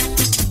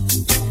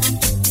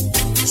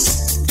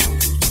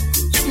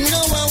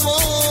 No, I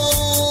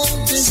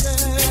won't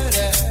desert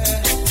her.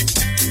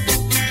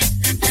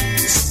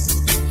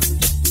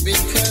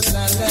 Because I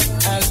love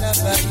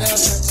her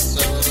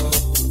so.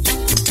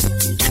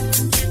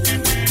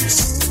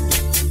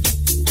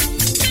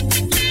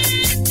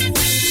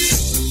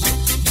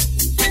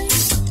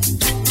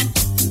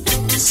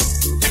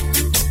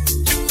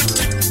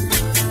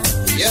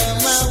 You're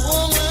my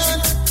woman.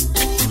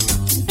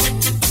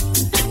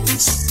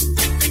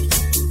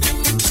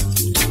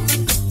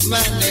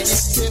 My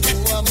native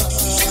woman.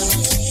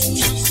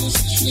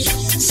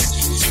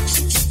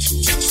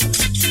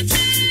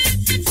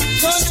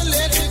 Gonna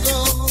let you go.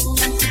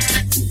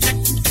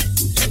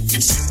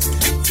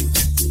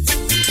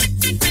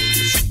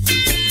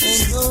 Oh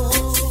no.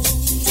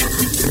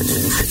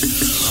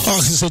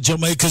 Arkansas,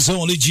 Jamaica's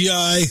only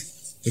GI.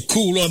 The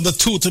cool on the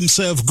tooth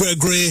himself,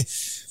 Gregory.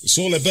 It's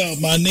all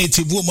about my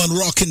native woman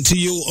rocking to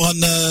you on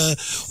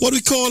what we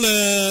call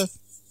the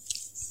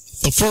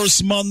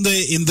first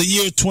Monday in the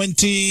year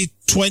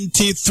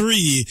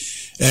 2023.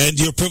 And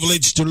you're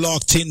privileged to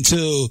locked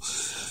into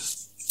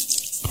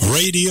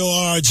Radio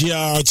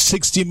RGR.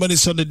 16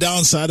 minutes on the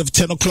downside of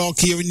 10 o'clock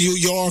here in New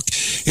York.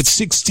 It's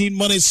 16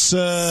 minutes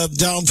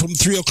down from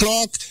 3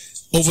 o'clock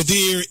over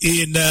there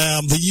in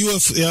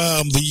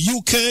the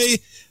UK.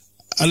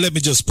 Let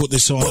me just put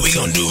this on. What we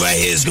gonna do right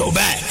here is go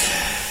back.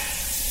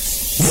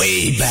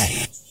 Way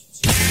back.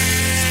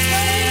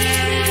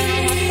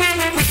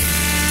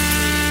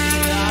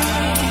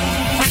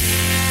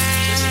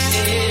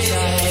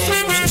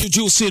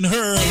 Introducing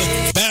her,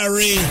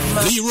 Barry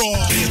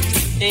Leroy.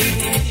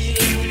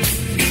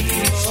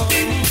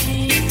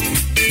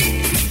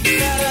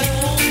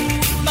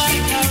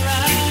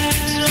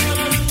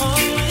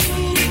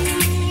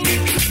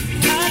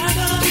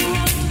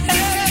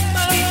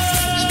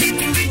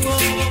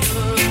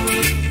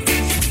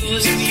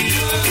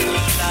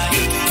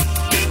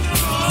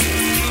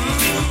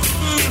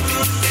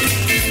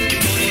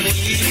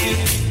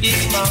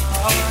 It's my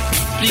heart,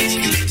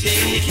 please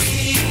take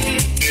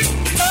it.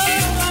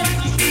 Oh, I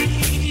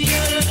need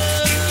your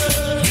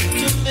love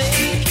to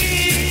make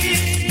it.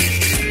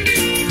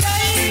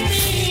 Take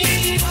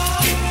me,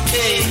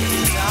 baby,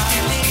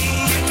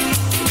 darling.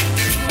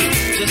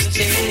 Just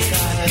take it,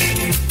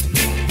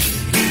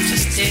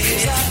 just take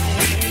it.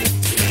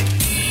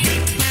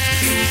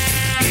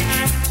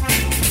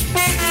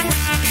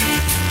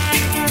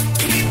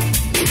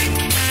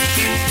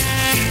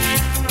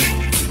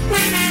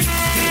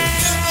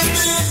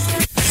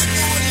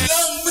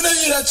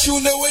 That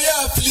tune the way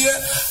I play.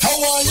 How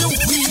are you?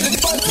 Weed it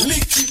back, lick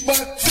it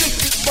back, flip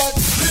it back,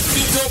 lift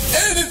it up,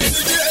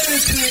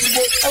 anything,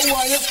 but I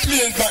want you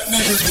play it back,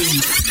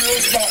 everything. Play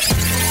it back.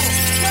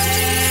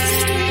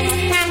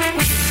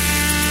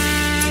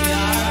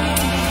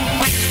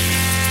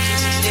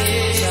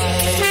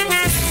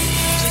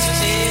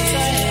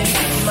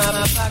 My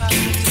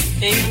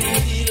pocket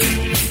ain't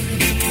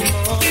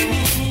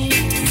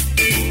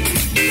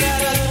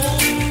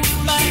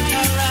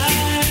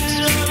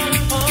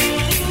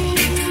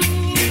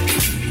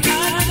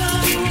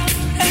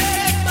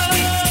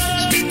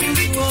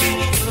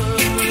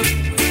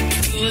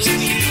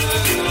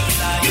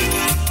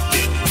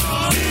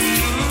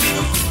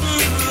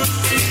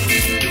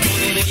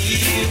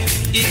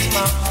it's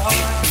my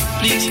heart,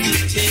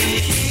 please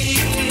take it.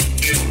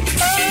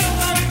 Oh,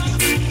 I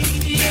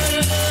need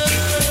your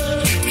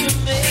love to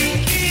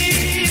make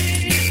it.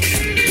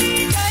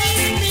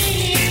 Take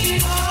me,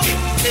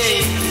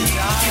 baby,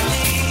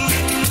 darling.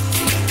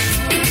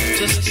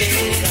 Just take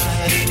it,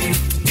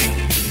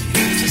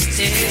 just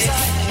take it.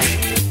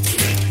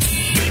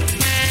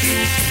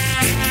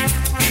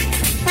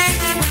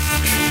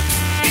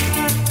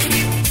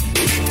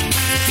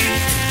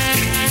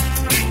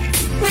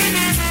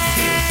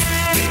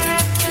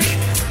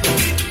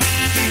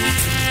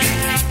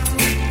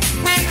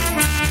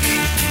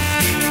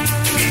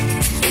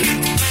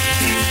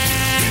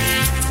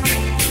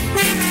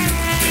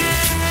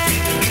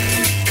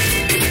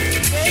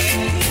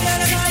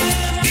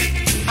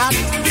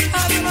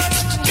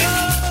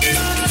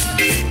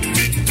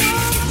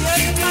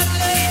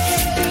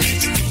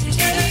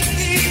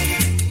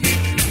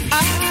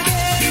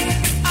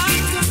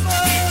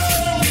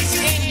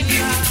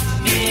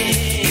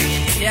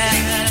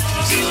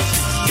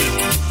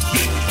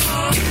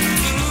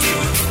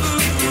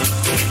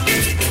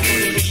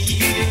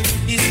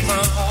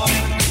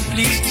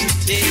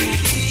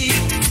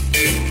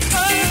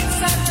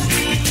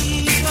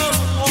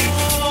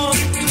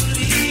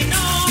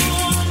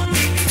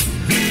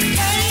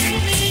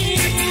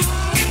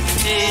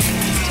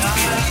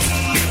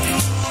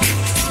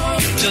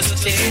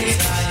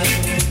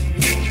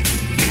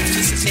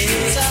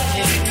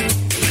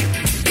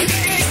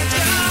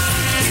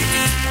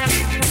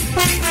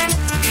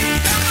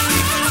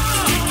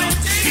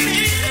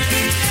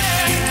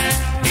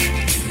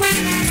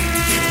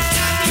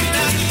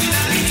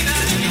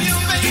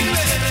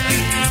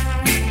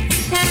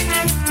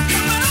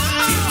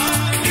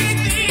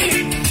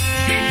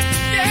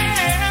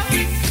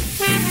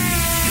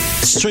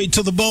 Straight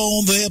to the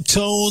bone, the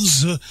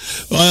Heptones.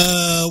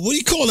 What do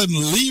you call them?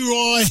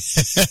 Leroy,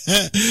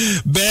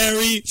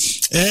 Barry,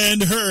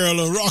 and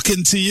Earl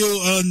rocking to you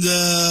on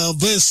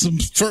this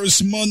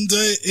first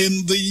Monday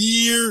in the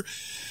year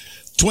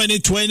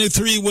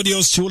 2023 with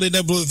yours truly,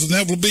 Neville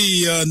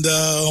B, and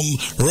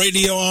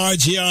Radio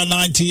RGR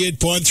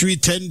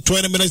 98.3,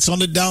 20 minutes on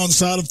the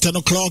downside of 10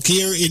 o'clock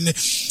here in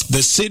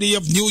the city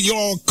of New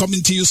York,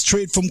 coming to you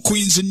straight from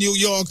Queens in New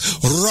York,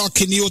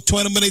 rocking you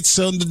 20 minutes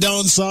on the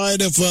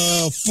downside of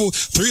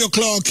 3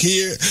 o'clock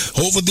here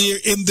over there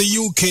in the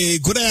UK.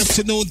 Good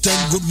afternoon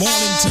and good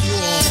morning to you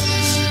all.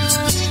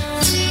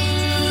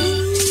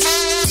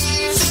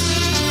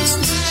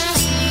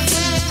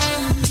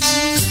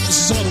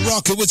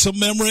 Rocking with some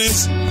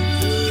memories.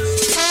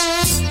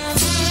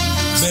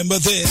 Remember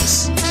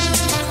this.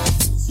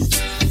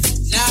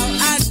 Now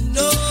I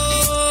know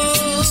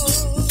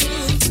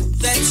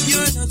that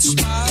you're not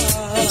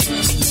smart.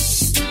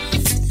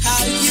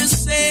 How you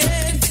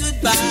said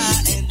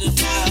goodbye and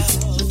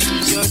now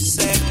you're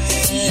sad.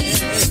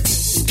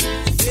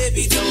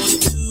 Baby,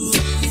 don't do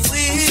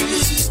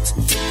it.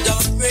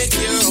 Don't break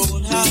your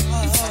own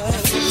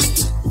heart.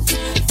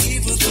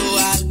 Even though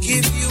I'll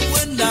give you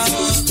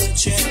another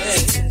chance.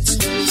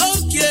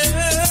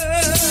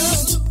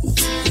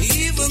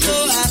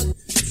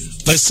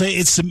 They say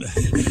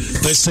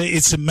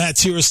it's a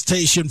mature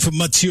station for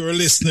mature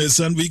listeners,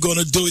 and we're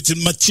gonna do it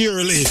in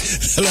maturely,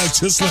 like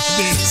just like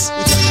this.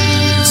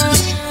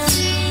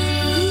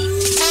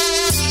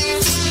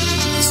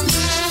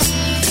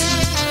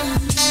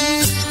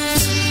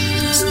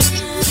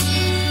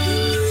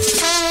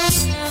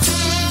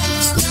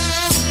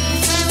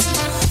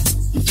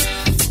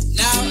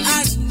 Now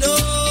I know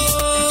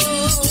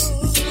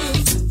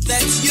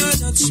that you're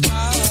not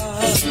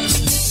smart.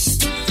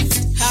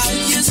 How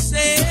you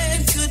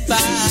said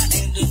goodbye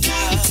and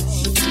now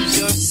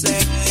you're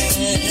sad.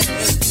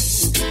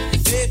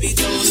 Baby,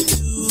 don't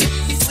do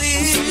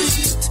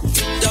it.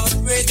 Don't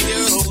break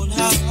your own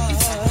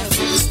heart.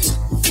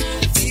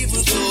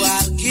 Even though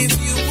I'll give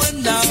you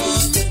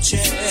another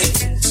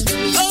chance.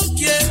 Oh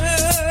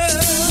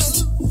girl,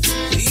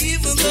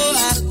 even though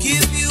I'll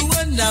give you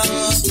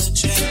another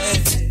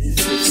chance.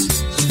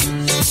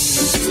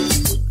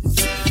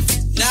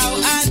 Now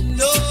I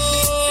know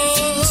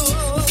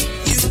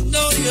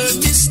your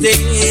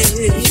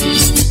mistake,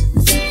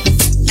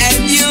 and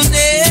you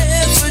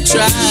never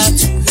try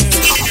to hurt.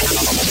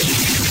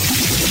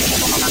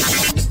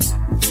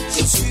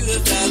 'Cause you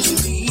have done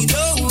me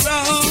no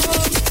wrong.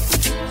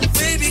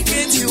 Baby,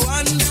 can't you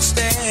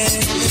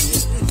understand?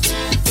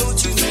 Don't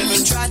you ever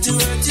try to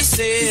hurt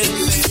yourself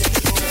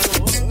anymore.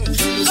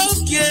 Oh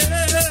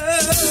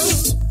girl,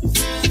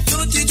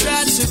 don't you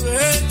try to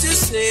hurt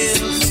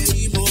yourself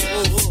anymore.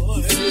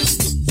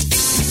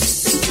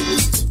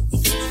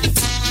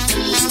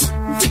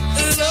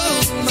 Hello,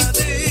 my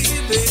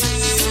baby.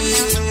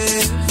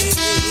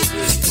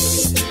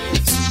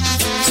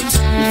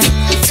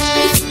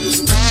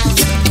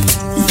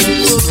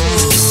 Oh,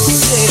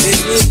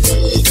 baby.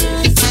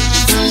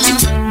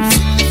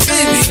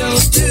 Baby,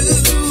 don't do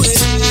it.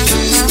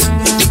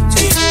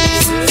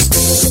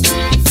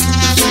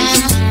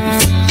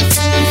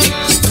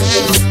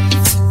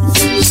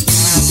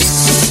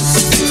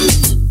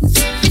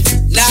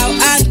 Now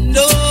I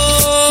know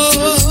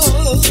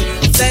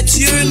that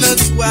you're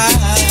not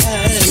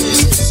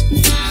wise.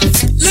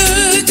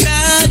 Look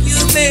how you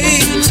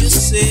made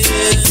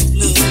yourself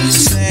look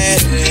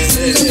sad.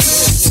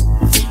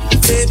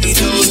 Baby,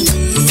 don't do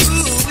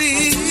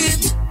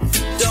it.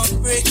 Don't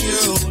break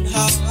your own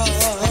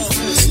heart.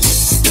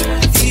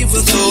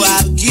 Even though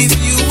I'll give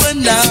you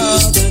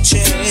another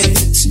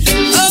chance.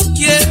 Oh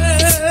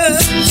yeah.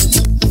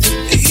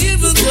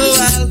 Even though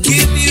I'll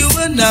give you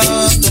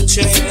another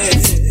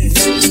chance.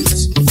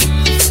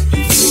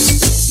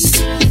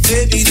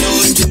 Baby,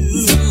 don't do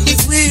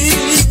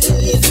it.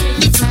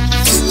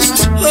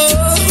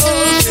 Oh,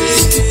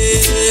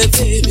 yeah,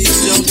 baby,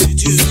 don't you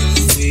do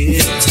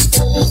it.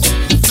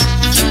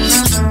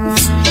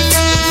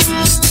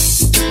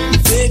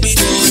 Baby,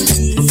 don't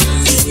do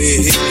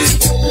it.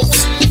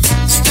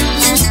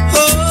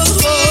 Oh,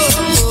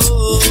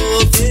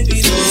 baby,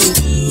 don't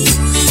do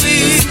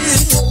it.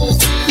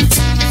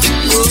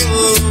 Oh,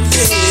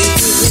 yeah.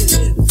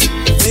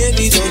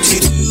 Baby, don't you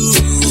do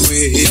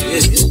it.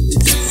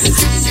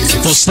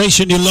 The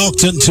station you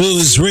locked into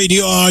is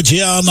Radio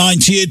RGR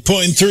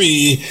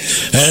 98.3,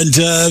 and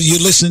you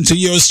listen to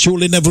yours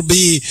truly, Neville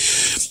B.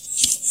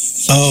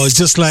 Oh, it's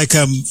just like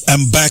I'm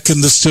back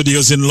in the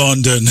studios in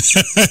London.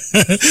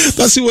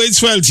 That's the way it's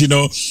felt, you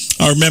know.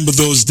 I remember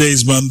those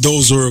days, man.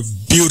 Those were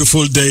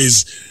beautiful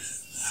days.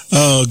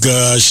 Oh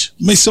gosh,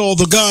 miss all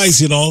the guys,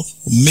 you know.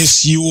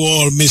 Miss you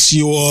all, miss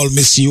you all,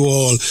 miss you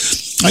all.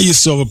 I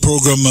used to have a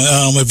program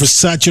every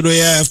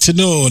Saturday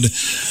afternoon.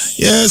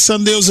 Yes,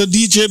 and there was a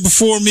DJ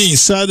before me.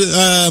 Sadly,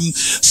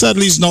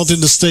 he's not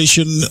in the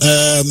station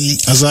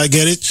as I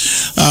get it.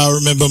 I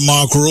remember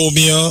Mark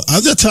Romeo.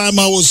 At the time,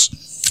 I was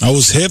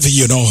heavy,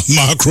 you know.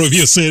 Mark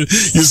Romeo said,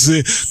 you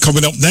see,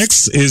 coming up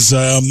next is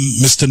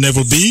Mr.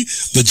 Neville B,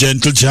 the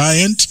gentle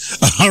giant.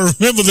 I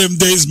remember them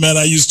days, man.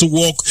 I used to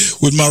walk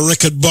with my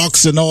record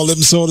box and all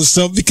them sort of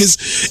stuff because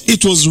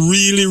it was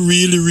really,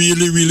 really,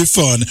 really, really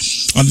fun.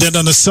 And then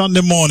on a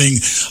Sunday morning,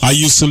 I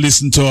used to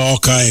listen to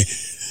Hawkeye.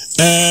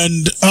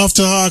 And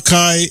after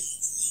Hawkeye,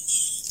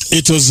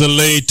 it was the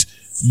late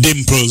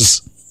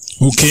Dimples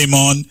who came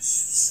on.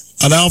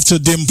 And after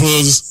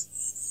Dimples,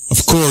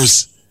 of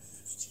course,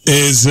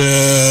 is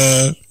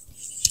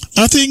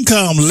I think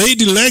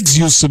Lady Legs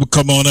used to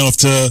come on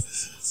after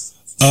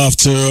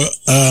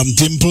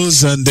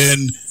Dimples, and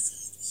then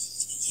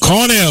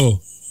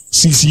Cornell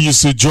CC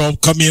used to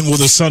come in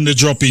with a Sunday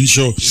drop-in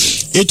show.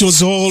 It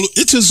was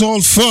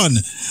all fun,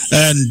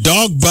 and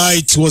Dog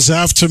Bite was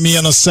after me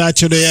on a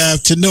Saturday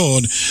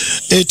afternoon.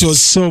 It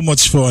was so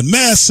much fun.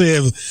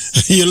 Massive.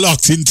 You're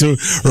locked into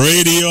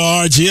Radio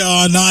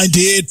RGR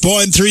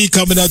 98.3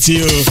 coming out to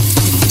you.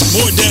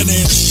 More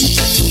Dennis.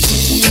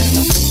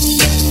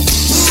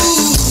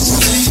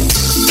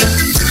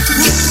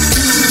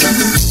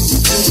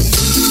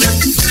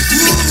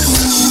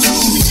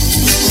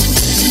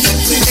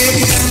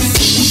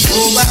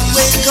 Oh, I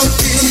wake up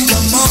in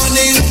the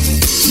morning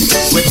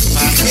with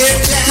my hair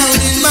down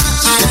in my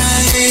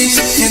eyes,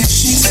 and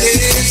she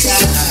says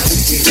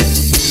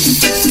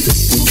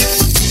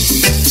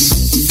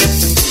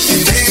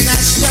and then I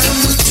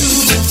stumble to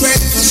the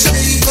breakfast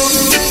table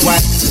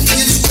while the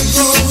kids were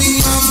going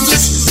off to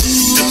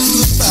school.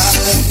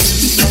 Goodbye.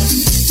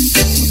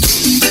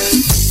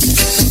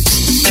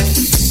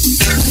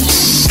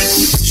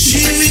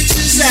 She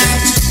reaches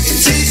out and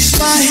takes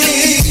my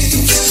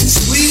hand,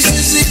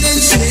 squeezes it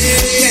and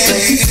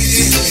says,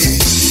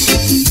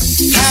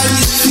 how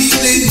you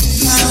feeling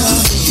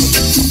now?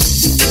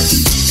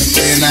 And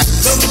then I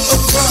look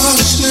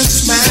across her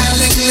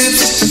smiling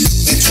lips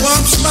and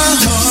warms my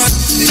heart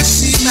and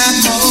see my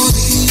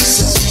morning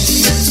sun.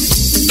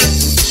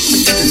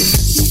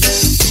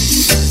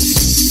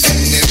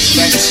 And if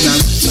that's not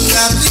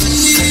loving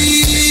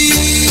me,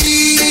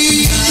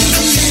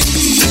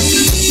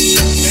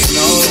 then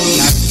all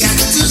I've got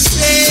to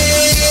say,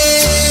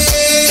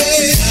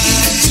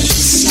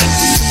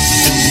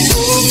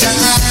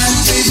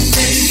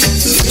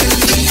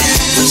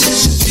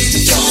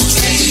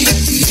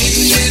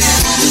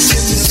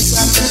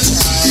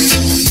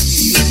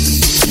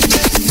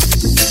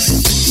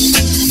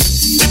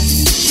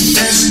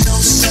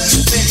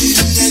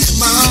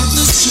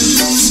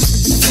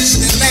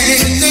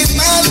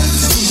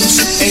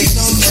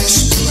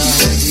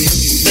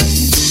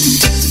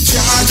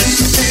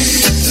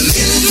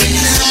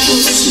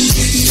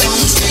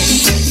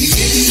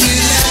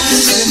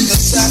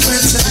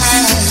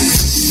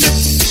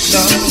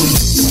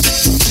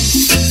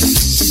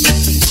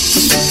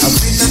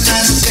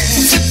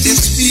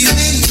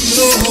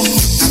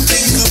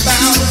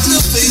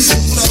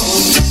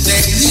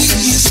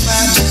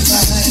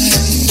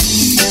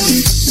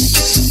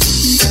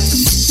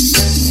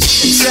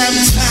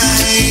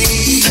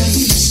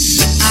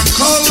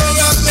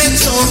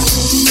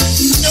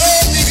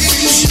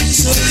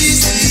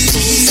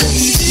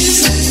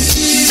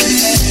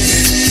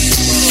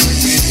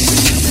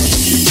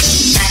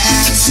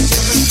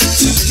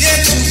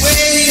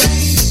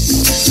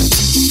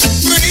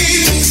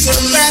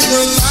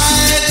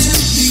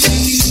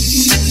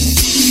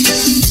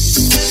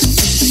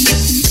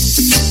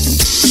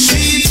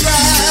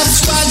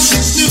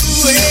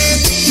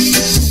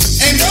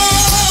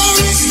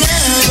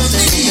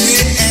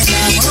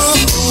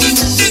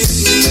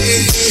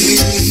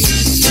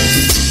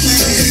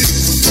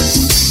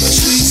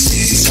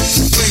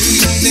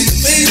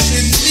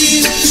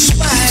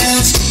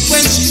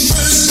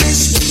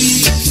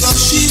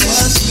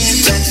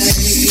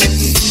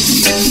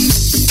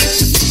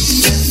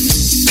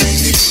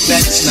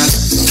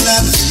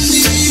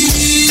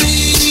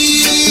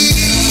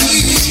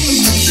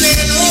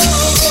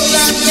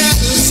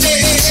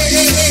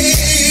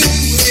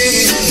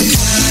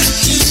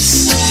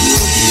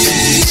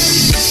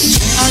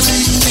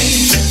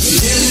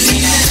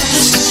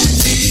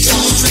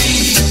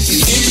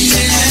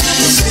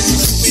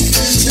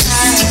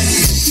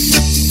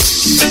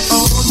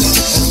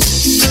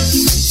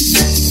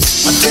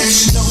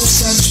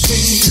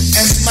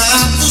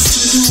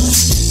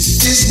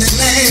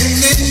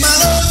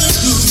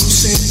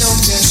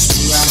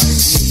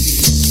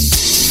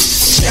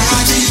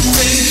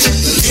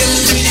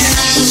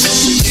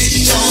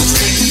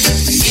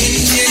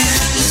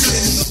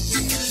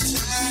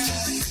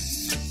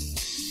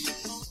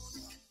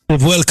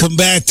 Welcome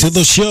back to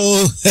the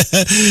show.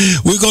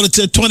 We're going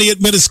to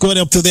 28 minutes going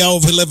up to the hour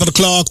of 11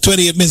 o'clock,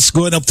 28 minutes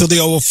going up to the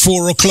hour of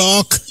 4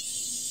 o'clock.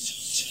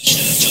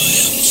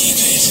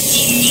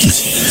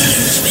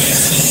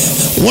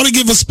 Want to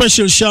give a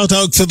special shout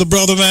out to the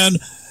brother man,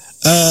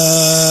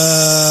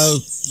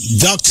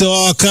 Dr.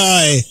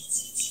 Arkai,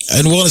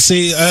 and want to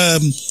say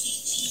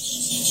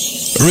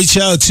reach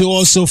out to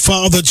also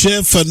Father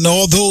Jeff and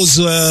all those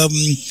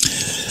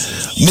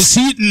Miss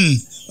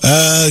Heaton.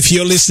 If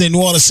you're listening,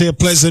 want to say a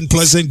pleasant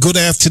good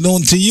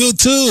afternoon to you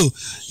too.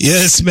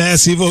 Yes,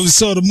 Massive. We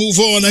sort of move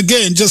on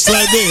again, just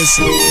like this.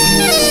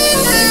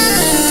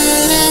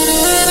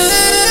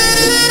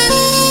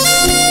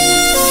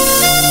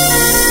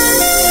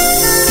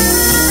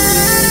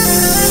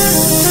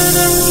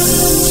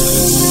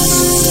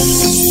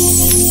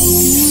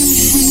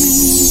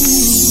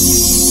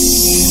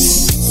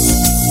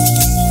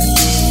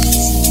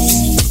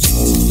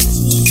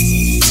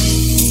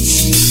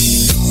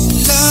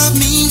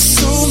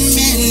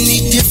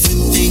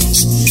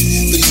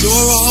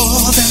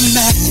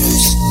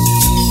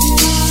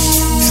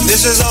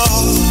 This is all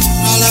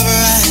I'll ever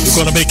ask.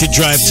 We're gonna make it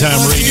drive time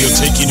radio,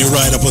 taking you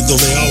right up until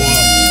the hour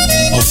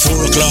of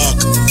 4 o'clock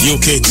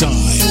UK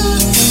time.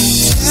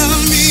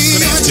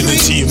 Good afternoon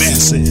to you,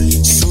 Massive.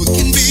 So it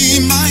can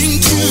be mine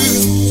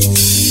too.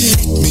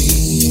 Let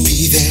me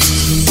be there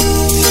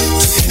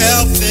to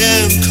help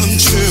them come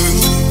true.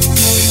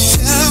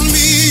 Tell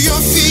me your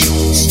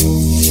fears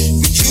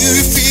when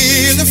you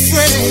feel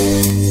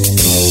afraid.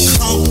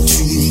 Come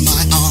to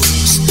my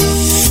arms.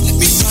 Let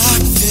me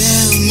rock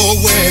them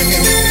away.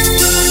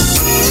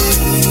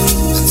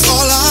 That's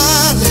all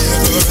I'll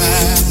ever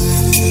ask.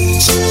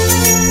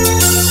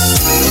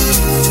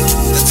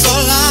 That's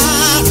all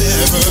I'll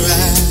ever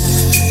ask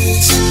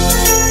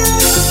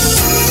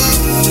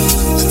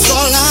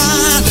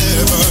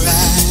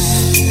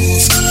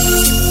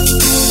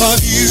of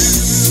you.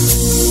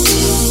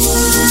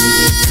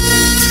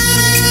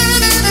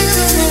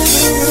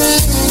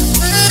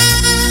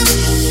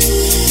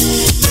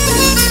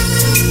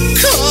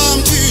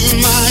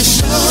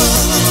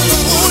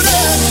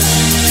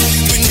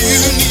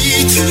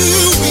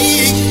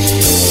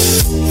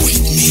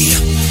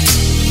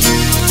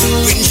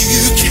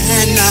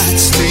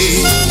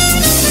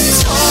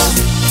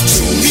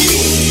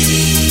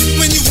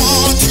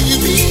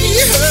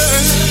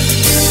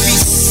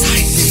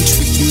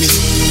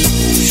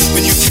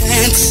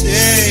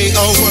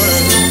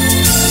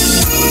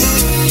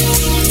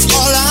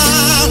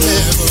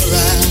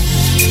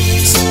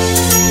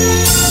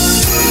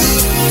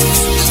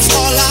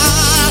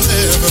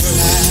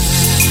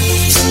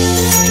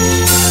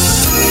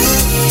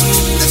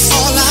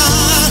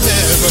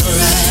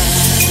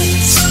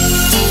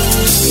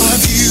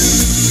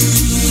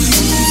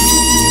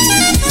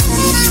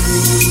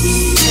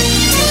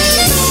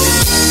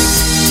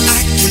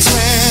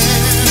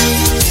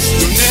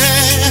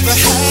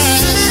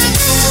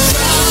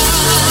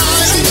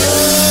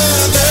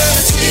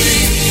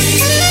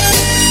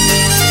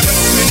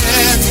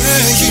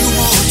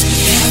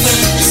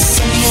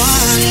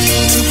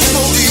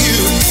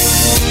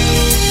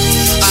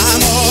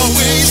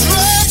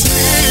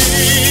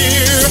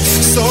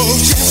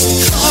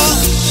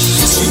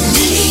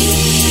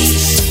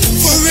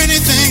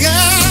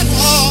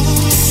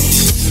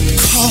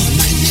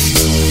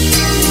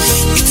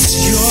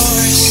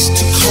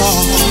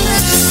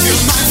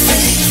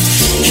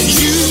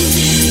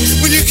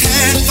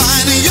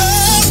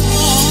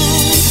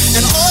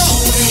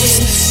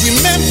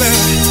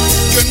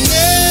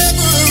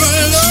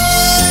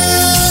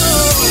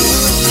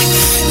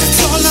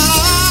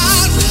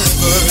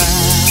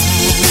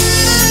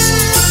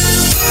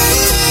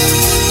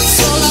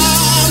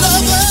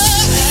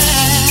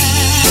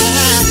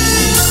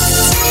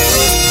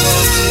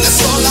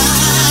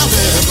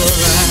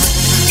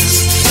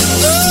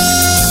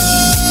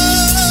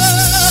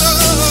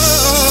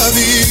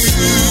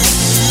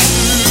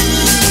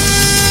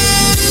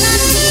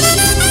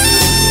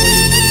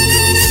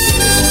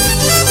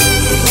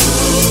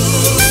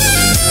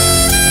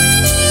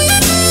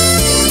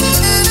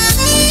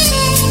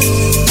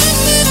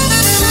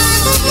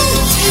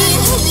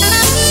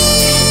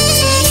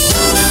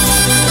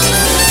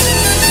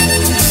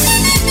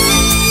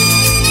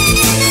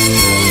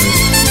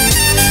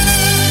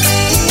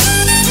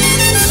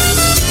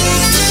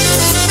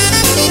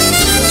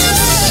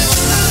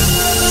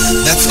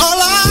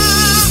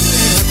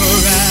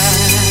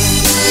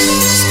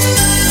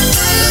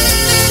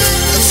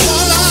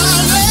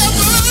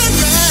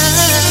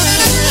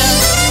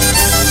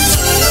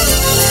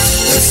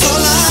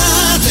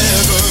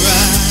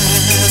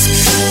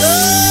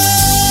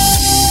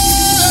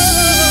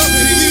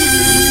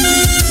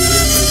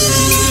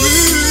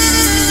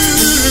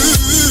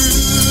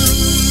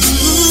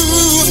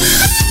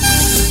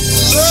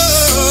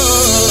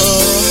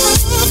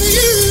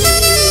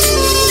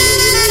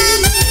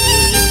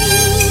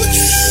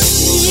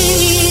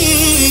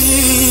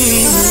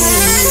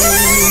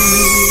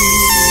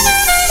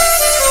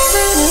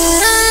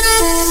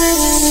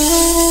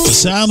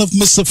 sound of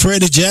Mr.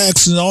 Freddie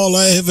Jackson. All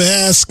I ever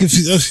ask of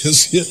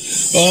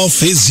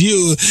is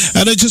you.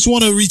 And I just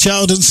want to reach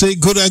out and say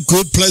good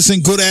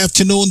pleasant good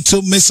afternoon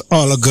to Miss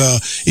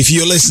Olga. If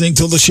you're listening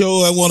to the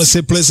show, I want to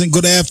say pleasant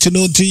good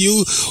afternoon to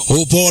you.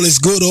 Hope all is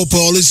good. Hope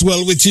all is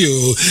well with you.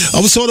 I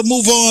will sort of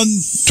move on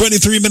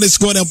 23 minutes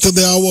going up to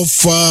the hour of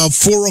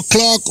 4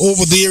 o'clock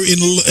over there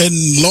in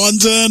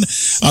London.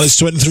 And it's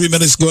 23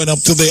 minutes going up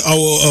to the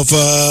hour of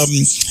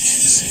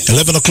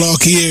 11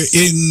 o'clock here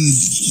in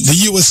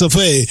the US of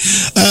A.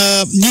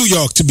 New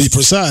York to be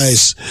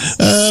precise.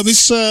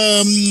 It's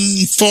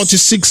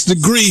 46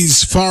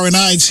 degrees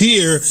Fahrenheit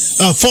here,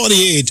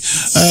 48.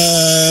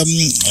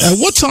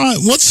 What's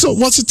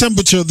the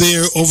temperature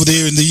there over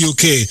there in the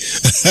UK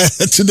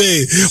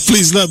today?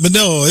 Please let me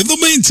know. In the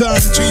meantime,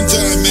 between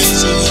time and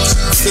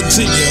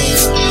continue.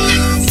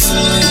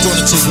 We're going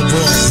to take a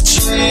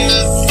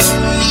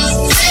voyage.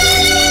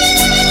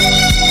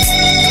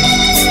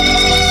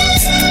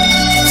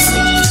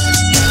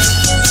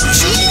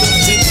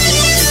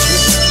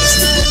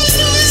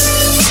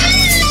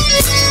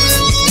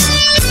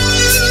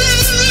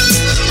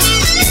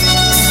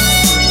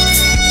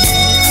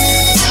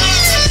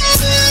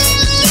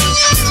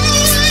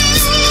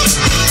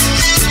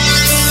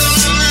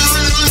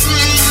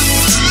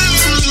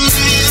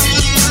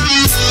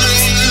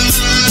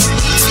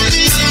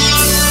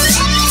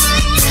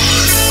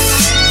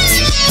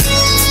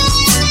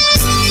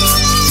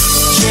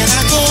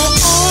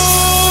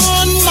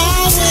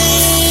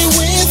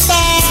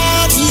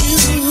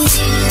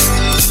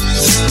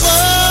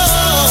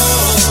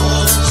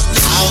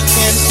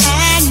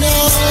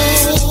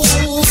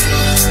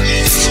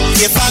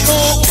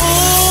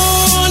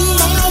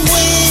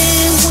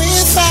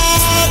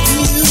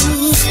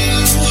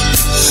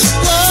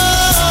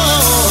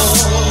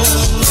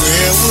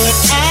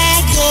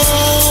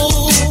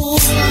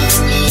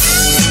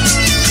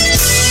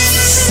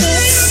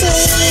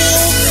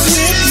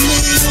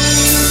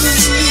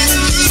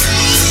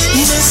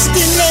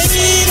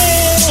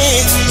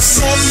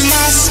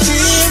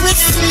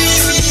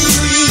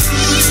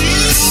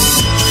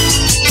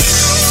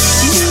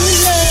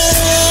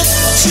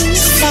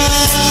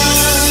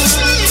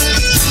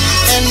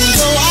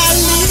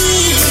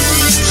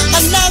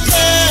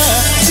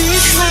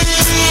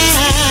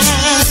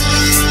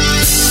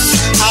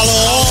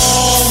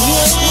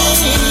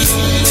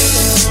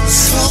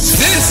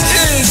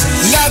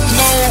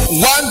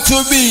 To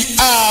be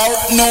or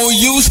no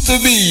used to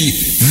be.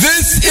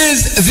 This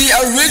is the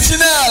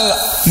original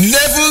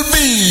Neville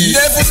B.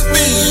 Neville B.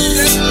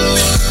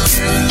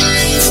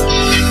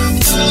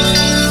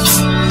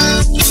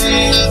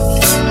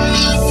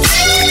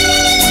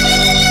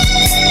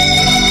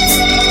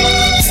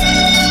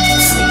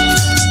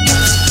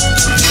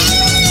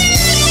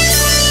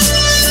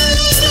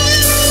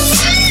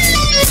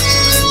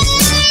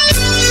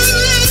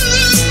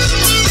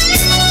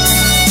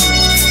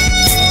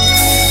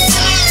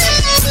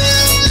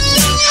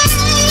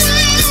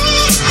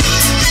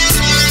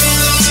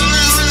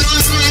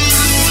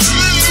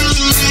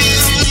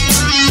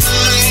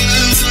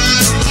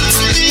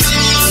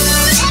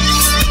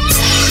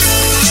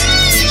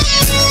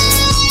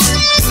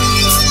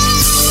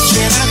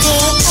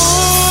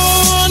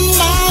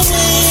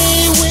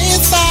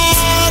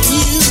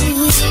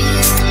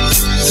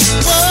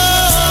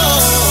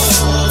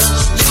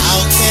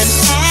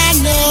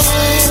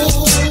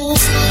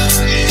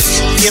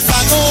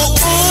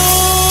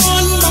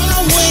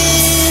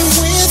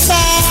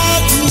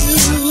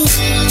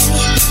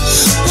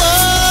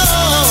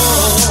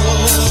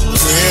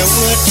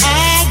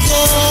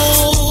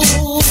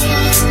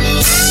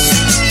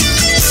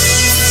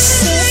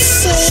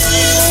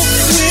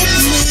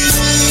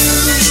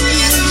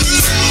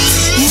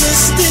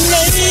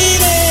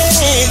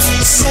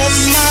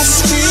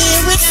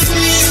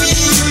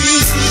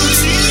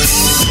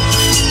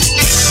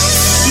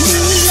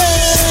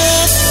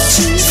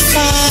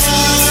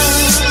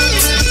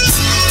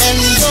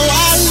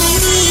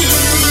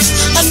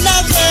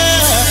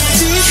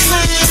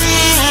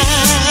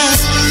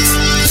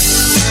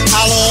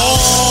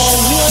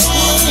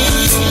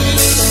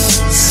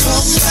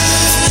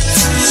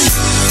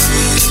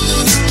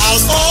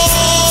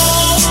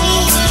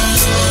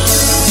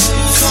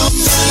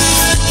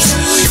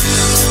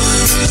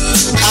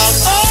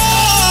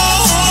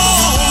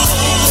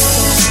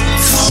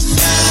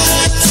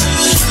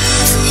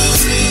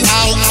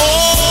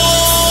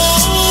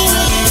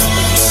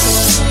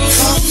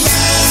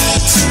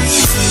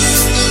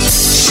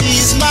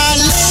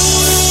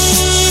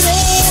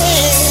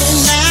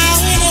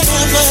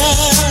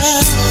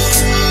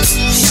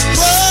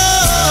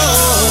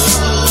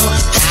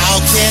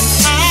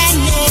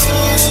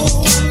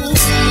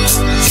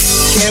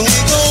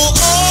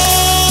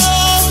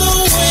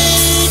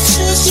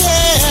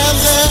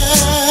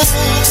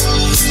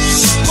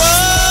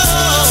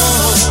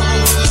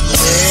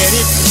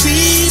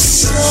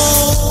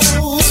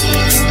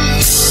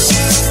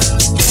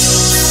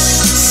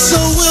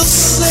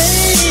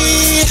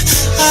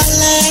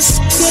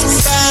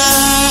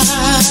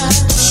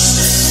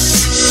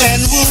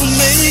 And we'll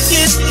make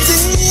it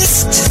this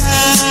this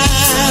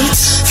time.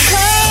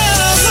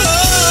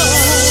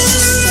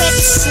 Set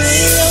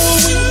sail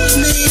with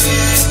me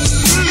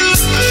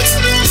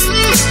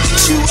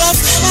to a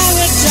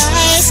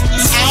paradise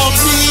out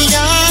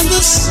beyond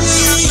the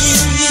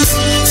sea,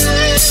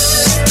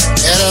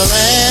 at a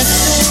land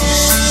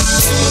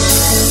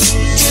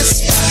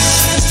it's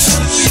back to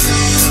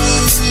you.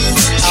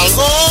 I'll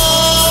come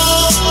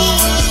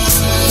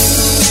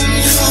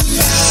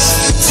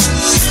back to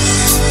you.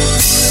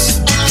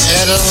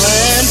 At a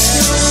land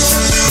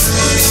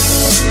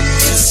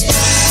it's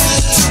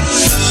back to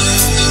you.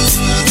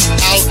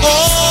 I'll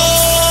come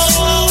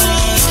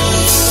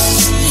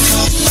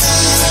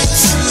back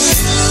to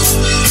you.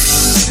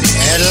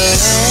 At a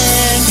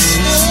land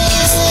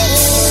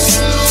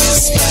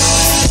it's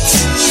back to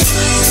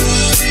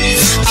you.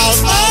 I'll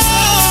come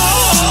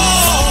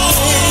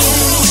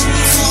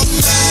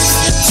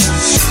back to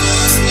you.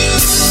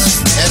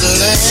 At a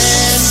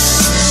land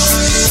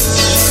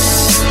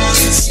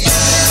it's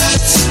back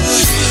to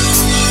you.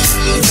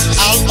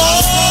 I'll come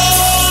back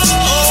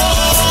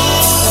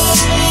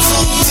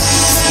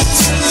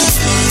to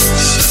you.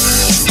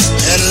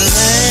 At a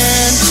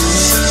land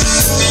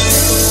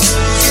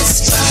it's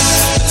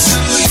back to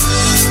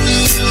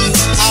you.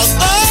 I'll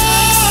come back to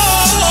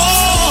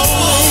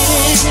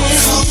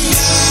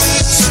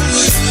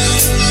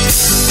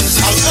you.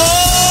 I'll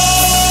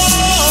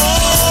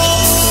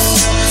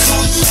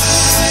come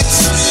back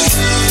to you.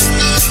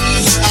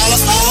 I'll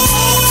come back to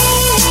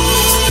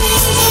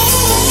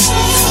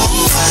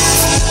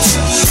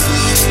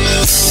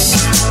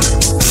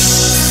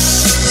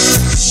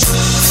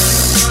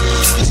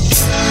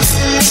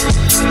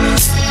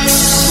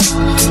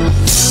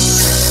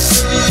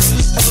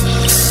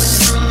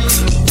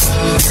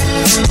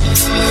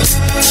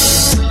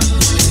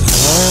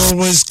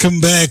Always come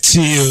back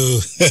to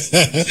you.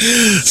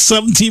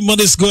 17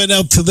 minutes going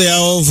up to the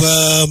hour of,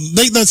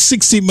 that's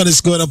 16 minutes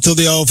going up to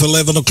the hour of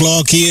 11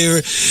 o'clock here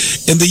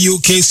in the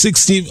UK,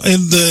 16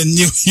 in the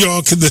New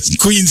York, in the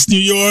Queens, New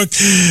York.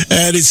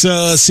 And it's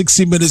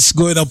 60 minutes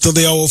going up to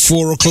the hour of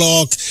 4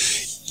 o'clock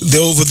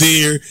over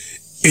there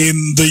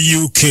in the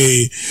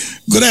UK.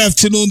 Good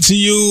afternoon to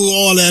you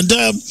all. And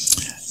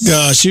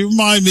gosh, you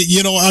remind me,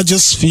 I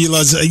just feel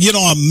as,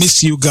 I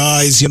miss you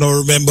guys,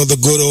 remember the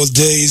good old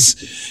days,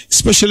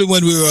 especially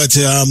when we were at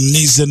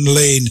Neeson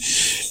Lane.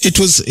 It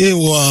was,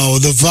 wow,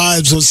 the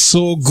vibes was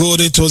so good.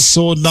 It was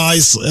so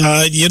nice.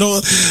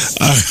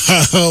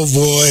 Oh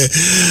boy,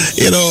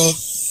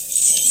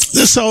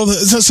 that's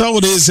how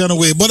it is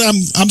anyway. But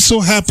I'm so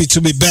happy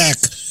to be back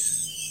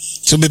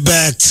to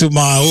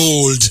my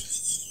old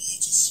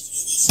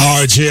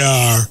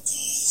RJR.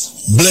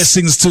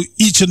 Blessings to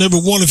each and every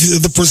one of you,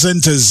 the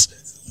presenters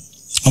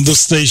on the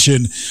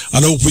station. I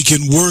hope we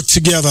can work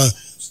together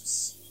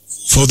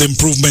for the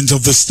improvement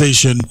of the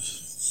station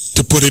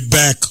to put it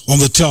back on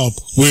the top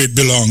where it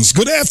belongs.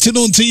 Good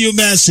afternoon to you,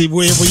 Massive,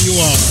 wherever you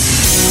are.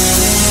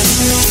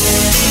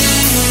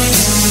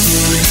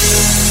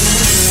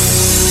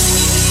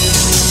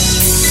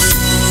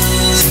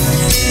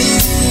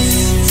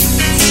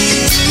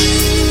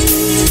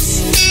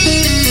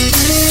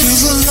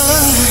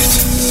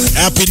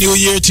 Happy New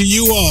Year to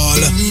you all.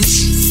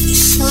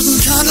 Certain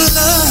kind of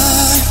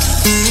light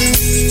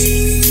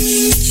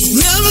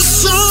never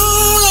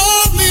shone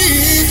on me.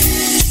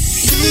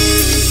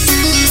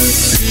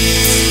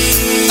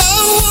 I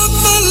want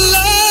my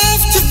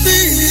life to be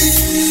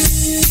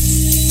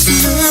to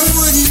live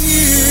with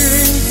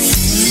you,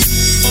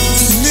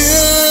 to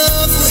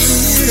live with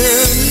you.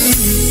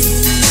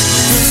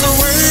 There's a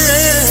way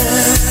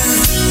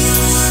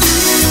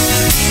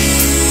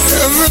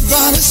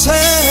everybody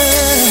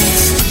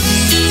says.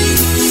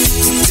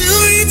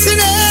 Each and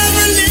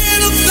every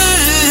little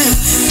thing,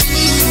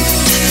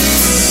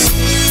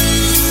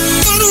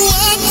 but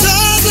what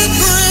does it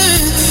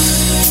bring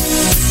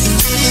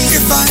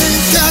if I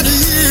ain't got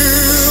you?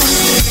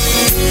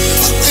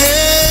 I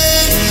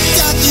ain't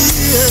got you.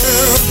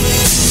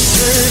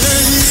 Baby,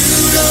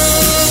 you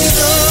don't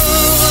know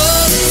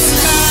what's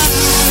like.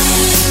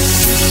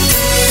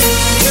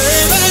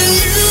 Baby,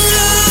 you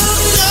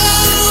don't know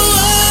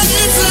what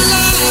it's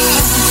like.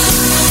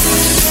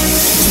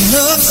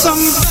 Love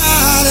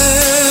somebody.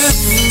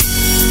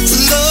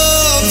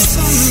 Love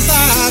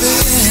somebody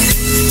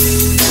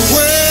the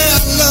way I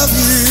love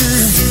you.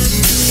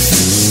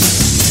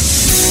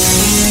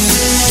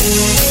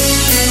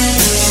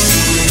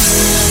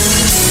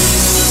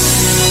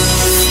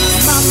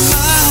 My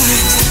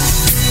mind,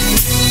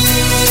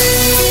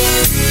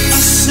 I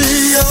see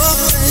your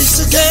face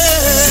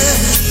again.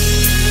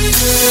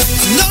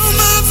 I know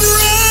my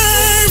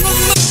brain.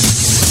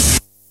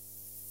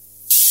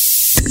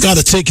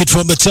 Gotta take it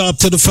from the top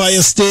to the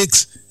fire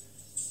sticks.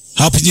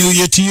 Happy New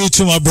Year to you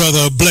too, my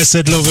brother.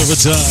 Blessed love every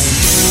time.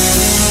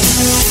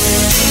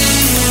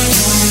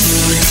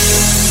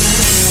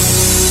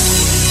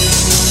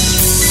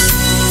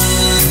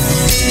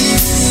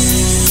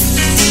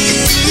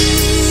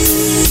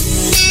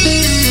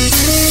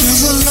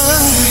 There's a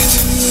light,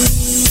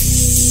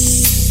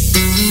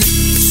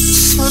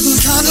 certain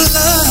kind of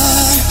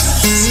light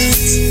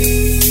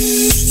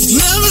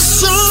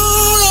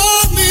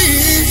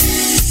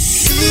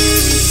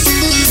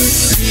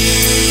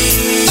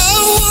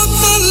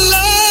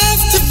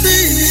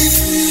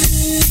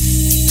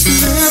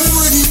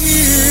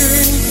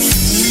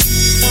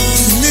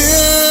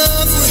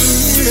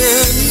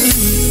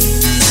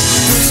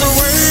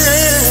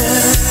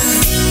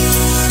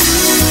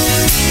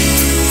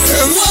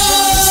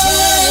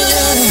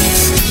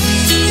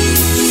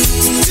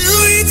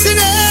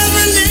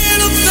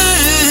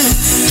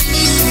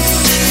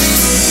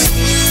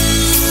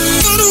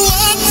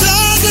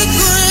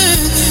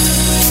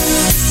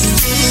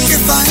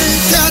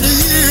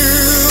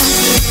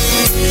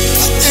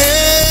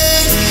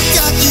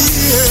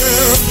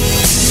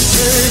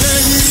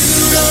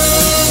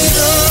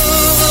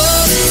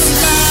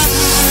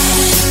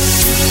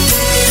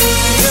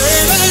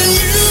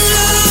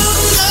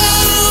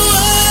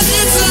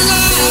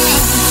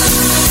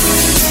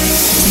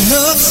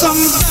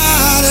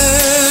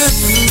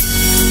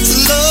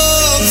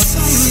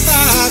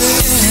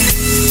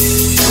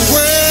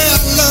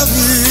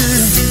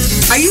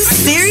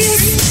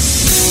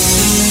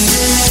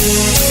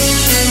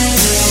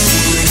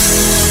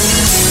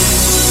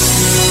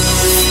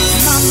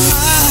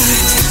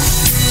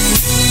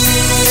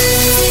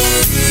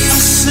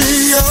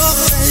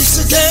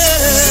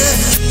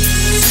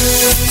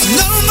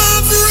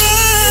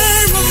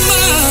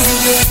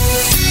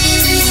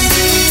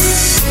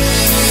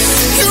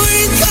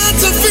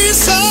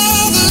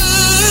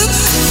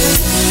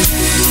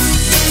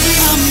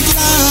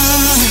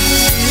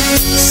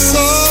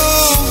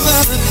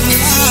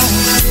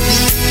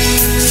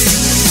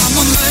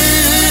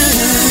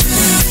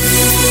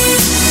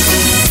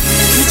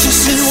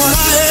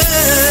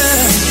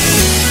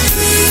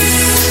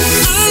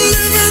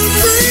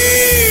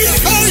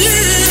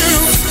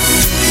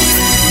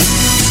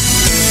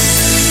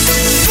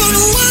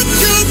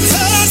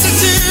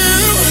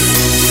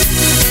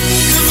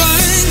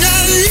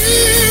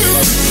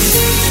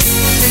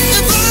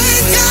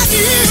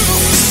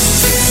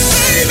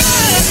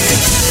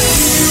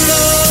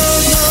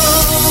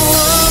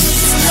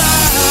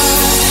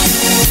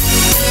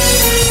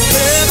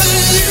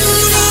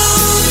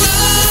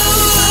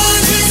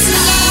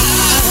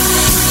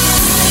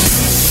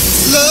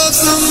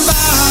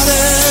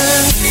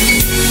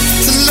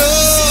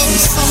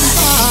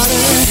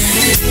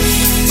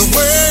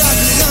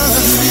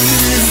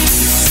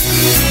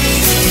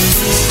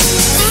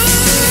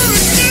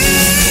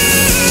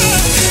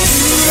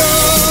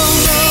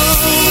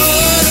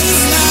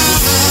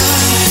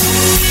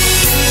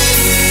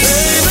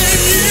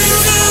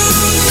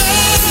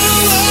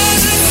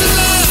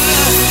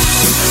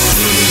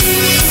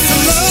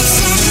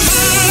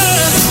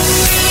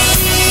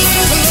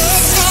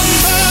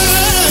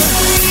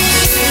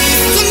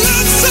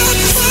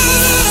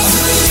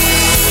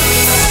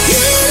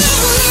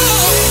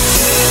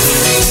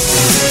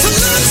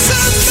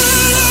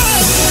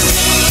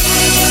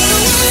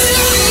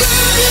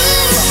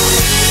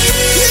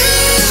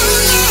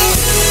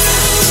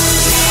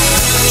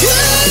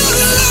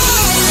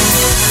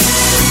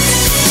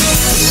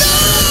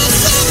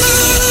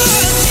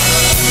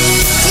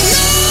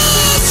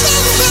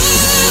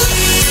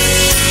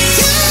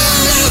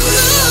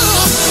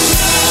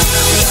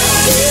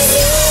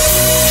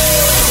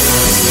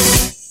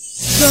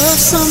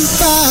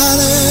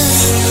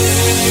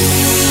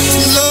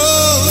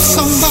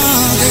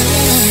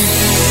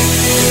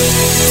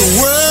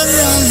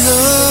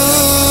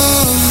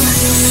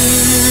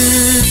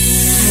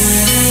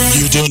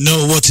Don't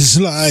know what it's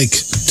like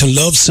to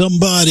love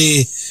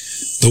somebody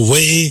the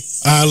way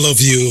I love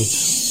you.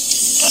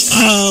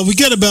 We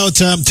got about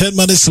 10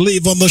 minutes to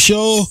leave on the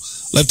show.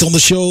 Left on the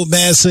show,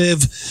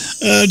 massive.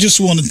 Just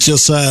wanted to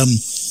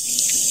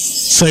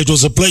say it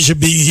was a pleasure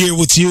being here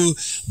with you,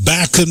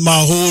 back in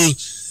my whole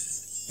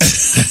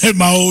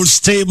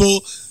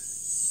stable,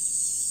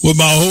 with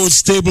my whole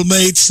stable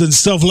mates and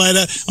stuff like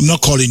that. I'm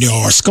not calling you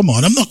horse. Come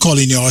on, I'm not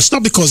calling you horse.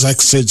 Not because I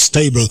said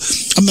stable.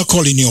 I'm not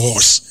calling you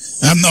horse.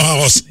 I'm not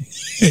horse.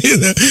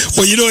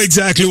 Well, you know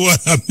exactly what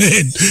I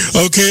meant,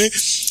 okay?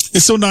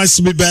 It's so nice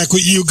to be back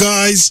with you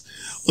guys.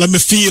 I'm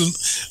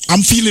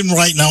feeling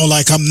right now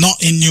like I'm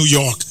not in New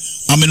York.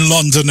 I'm in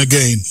London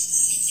again.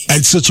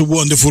 And such a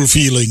wonderful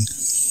feeling.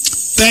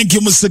 Thank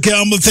you, Mr.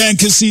 Campbell.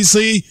 Thank you,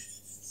 CC.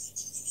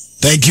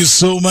 Thank you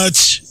so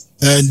much.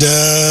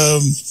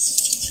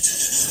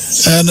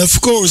 And of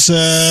course,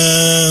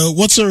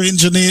 what's our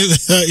engineer?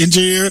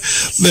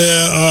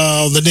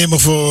 The name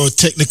of our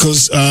technical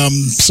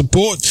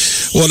support.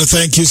 I want to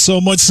thank you so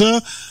much, sir,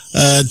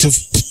 to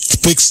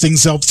fix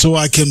things up so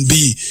I can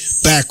be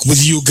back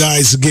with you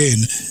guys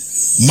again.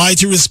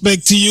 Mighty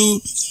respect to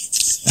you,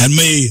 and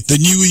may the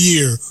new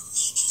year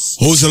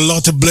holds a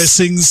lot of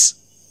blessings,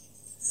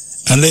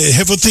 and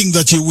everything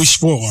that you wish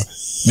for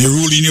may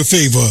rule in your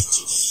favor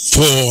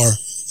for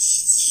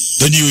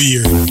the new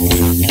year.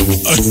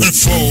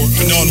 Forward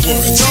and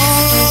onwards.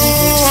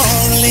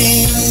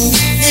 Darling,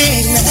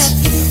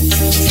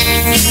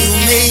 you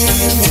made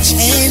me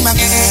change my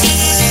mind.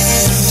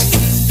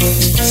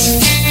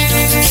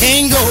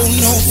 Can't go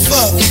no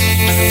further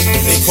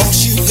because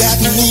you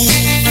got me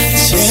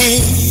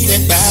chained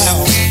and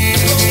bound.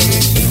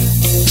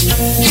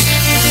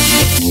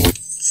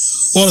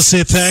 I want to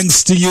say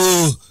thanks to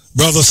you,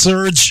 Brother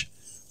Serge,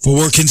 for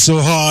working so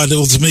hard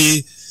with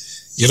me.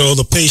 You know,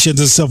 the patience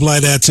and stuff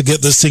like that to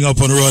get this thing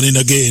up and running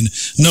again.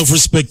 Enough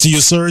respect to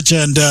you, Serge,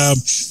 and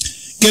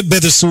get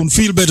better soon.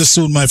 Feel better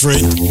soon, my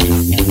friend. Darling,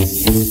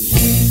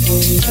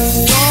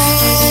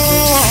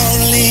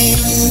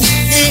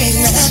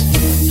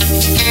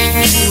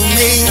 you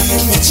made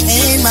me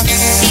change my mind.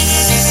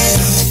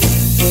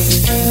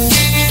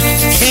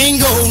 Can't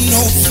go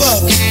no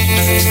further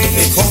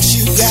because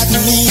you got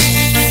me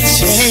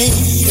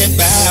chained and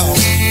bound.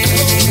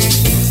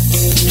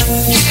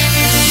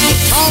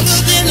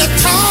 Taller than the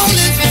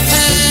tallest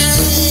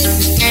pine,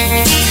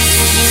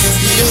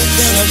 sweeter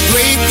than a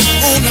grape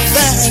on the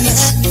vine.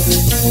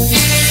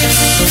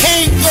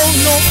 Can't go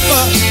no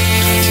further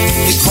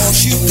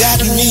because you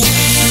got me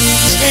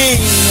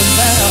chained and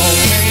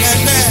bound.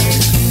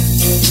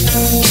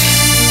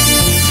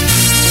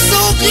 So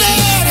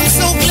glad, I'm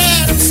so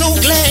glad, I'm so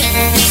glad.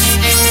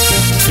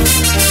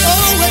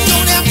 Oh, I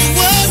don't have to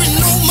worry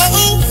no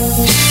more.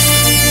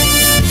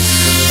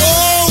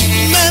 Oh,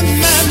 my,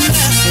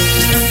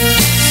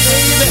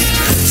 baby,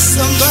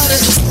 somebody.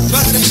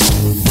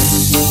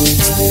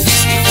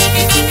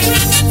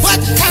 What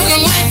kind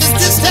of life is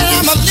this that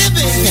I'm a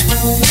living?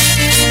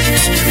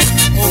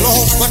 Oh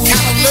Lord, what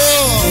kind of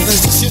love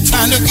is this you're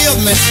trying to give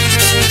me? I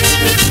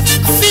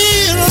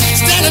feel like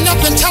standing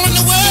up and telling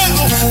the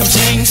world I'm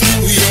changed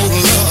to your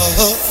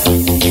love.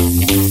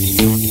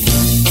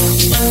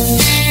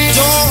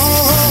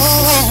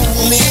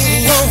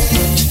 Darling, no,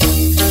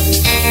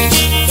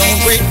 don't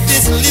break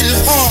this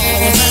little heart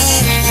of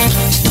mine.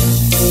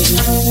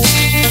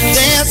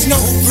 There's no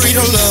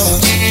greater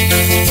love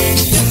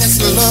than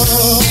this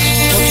love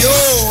of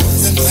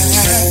yours and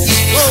mine.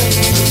 Whoa.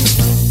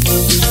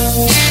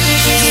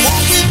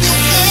 Walk with your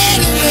head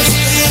in the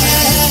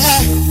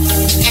sky.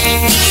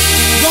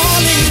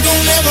 Darling,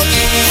 don't ever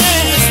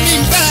pass me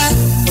by.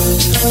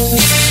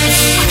 I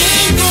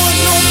ain't going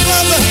no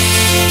further,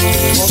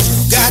 'cause you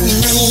got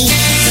me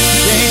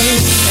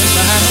chained and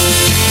bound.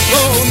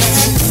 Oh,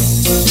 now.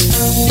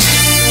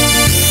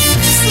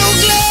 So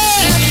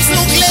glad,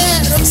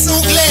 I'm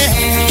so glad.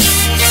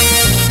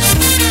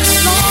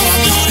 Lord, I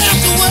don't have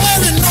to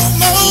worry no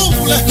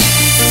more.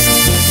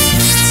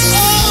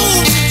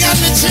 Oh, you got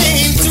me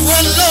chained to a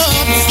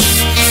love.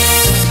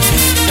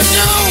 I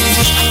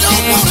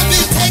don't want to be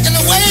taken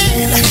away.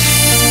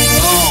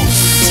 Oh,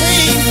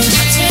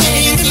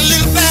 chained a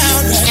little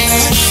bound right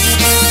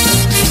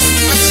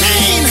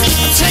now.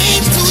 I'm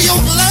chained to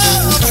your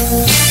love.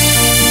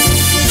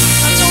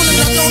 I don't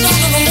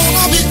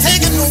want to be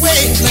taken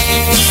away.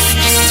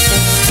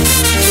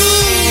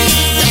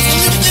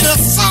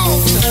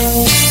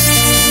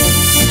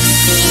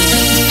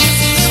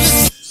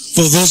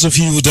 For those of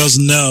you who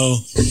doesn't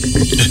know,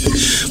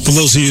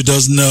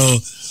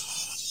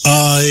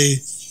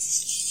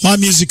 my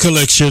music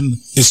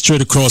collection is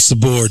straight across the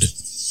board.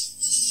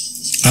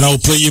 And I'll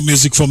play your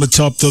music from the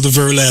top to the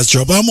very last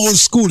drop. I'm old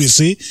school, you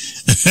see.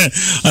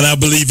 And I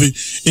believe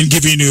in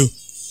giving you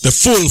the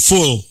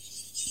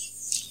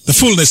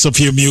fullness of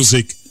your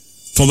music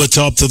from the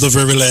top to the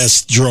very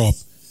last drop.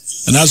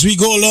 And as we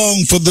go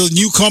along, for the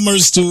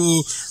newcomers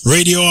to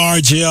Radio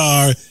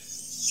RJR,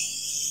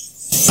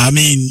 I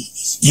mean,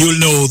 you'll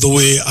know the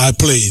way I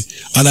play.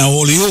 And I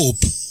only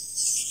hope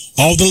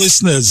all the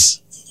listeners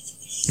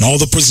and all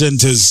the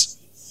presenters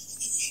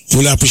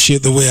will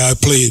appreciate the way I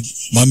play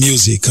my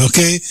music,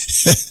 okay?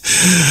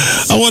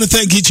 I want to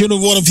thank each and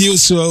every one of you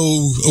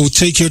who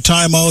take your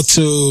time out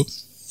to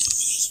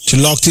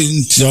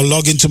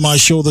log into my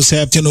show this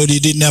afternoon. You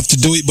didn't have to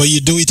do it, but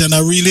you do it, and I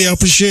really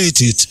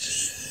appreciate it.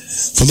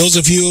 For those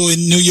of you in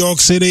New York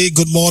City,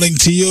 good morning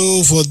to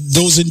you. For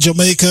those in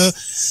Jamaica,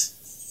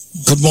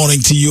 good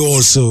morning to you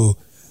also.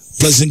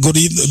 Pleasant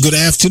good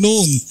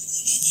afternoon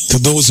to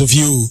those of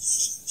you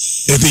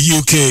in the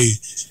UK.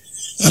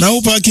 And I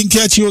hope I can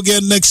catch you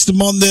again next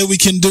Monday. We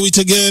can do it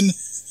again.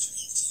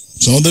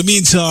 So in the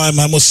meantime,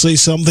 I must say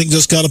something.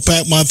 Just got to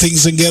pack my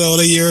things and get out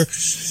of here.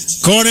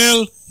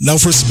 Cornell,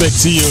 enough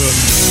respect to you.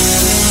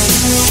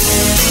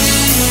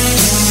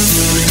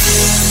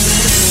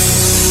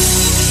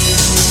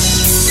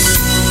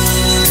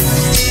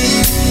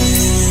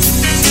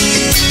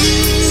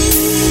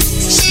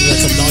 See,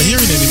 like I'm not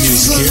hearing any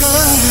music here.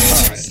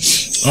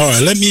 All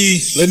right, let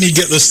me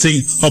get this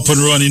thing up and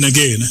running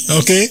again,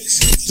 okay?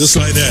 Just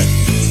like that.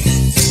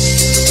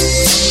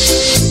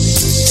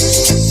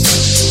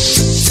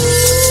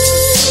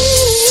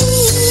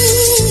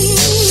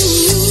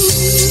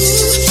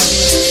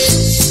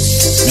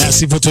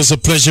 Massive, it was a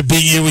pleasure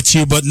being here with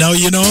you, but now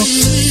you know.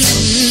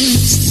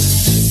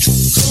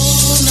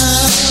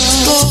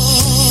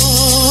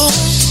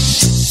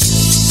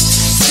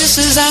 This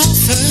is our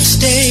first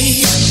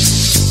day,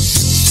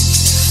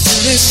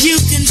 and as you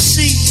can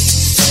see,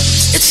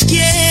 it's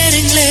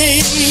getting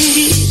late.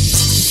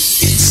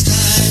 It's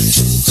time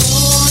to go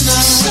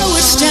now. So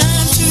it's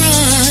time to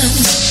run.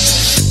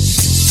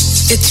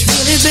 It's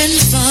really been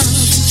fun,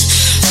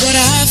 but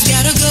I've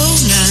gotta go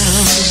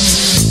now.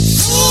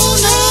 Oh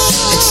no.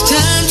 It's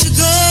time to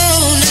go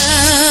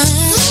now.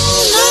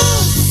 Oh no.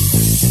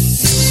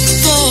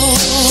 Boy,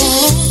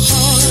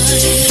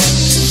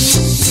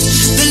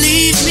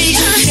 believe me, I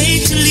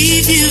hate to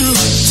leave you,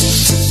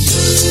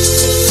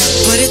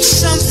 but it's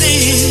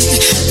something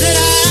that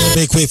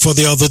I Make way for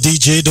the other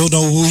DJ. Don't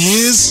know who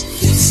he is.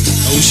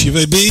 Who she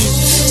may be.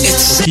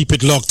 Keep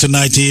it locked to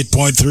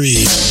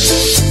 98.3.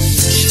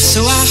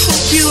 So I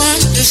hope you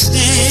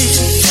understand.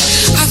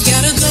 I've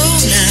gotta go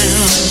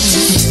now.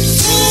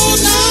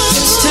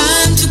 It's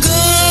time to go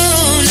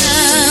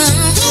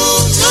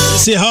now.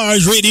 Say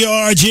Harsh Radio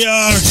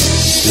RGR,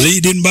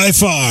 leading by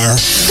far.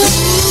 Ooh,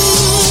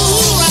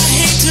 I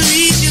hate to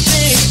leave you,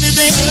 baby.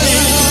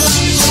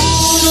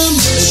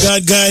 May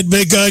God guide,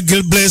 may God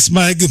bless,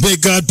 may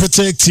God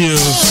protect you.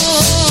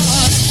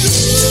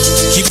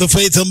 Keep the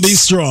faith and be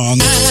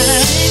strong.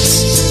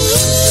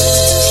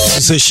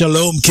 Say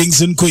shalom,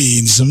 kings and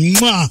queens.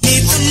 Mwah.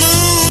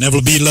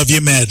 Neville B, love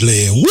you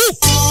madly. Woo!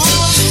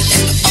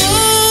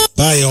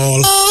 Bye,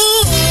 all.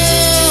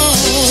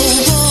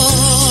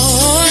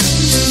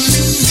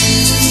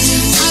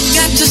 I've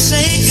got to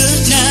say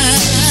goodnight.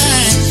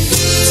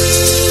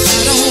 I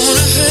don't want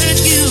to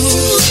hurt you.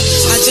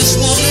 I just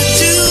want to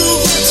do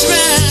what's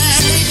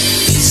right.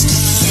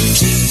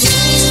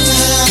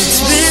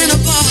 It's been a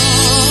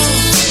ball,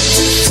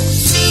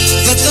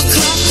 but the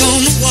clock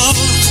on the wall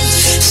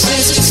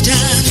says it's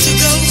time to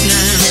go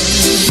now.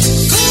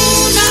 Go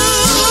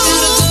now.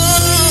 Gotta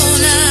go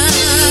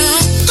now.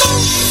 Go.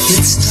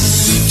 It's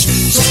time to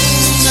go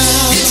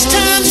now. It's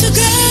time to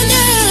go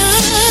now.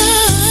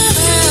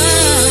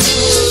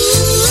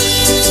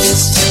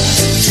 It's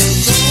time to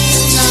go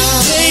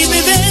now. Baby,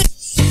 baby.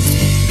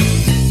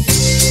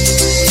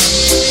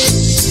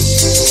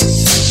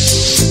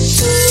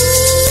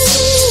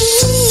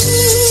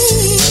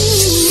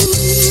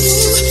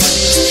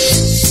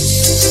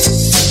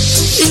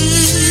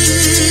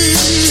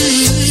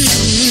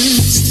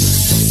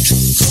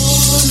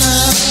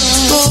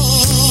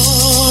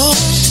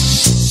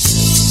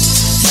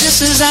 This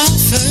is our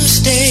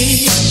first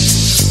day,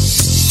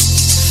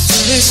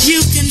 but as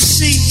you can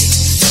see,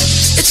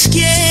 it's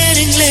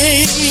getting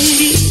late.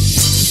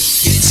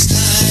 It's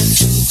time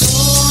to go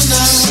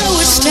now. So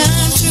it's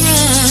time to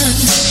run.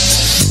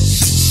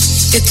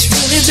 It's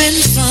really been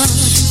fun,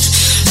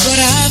 but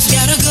I've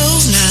gotta go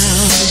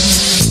now.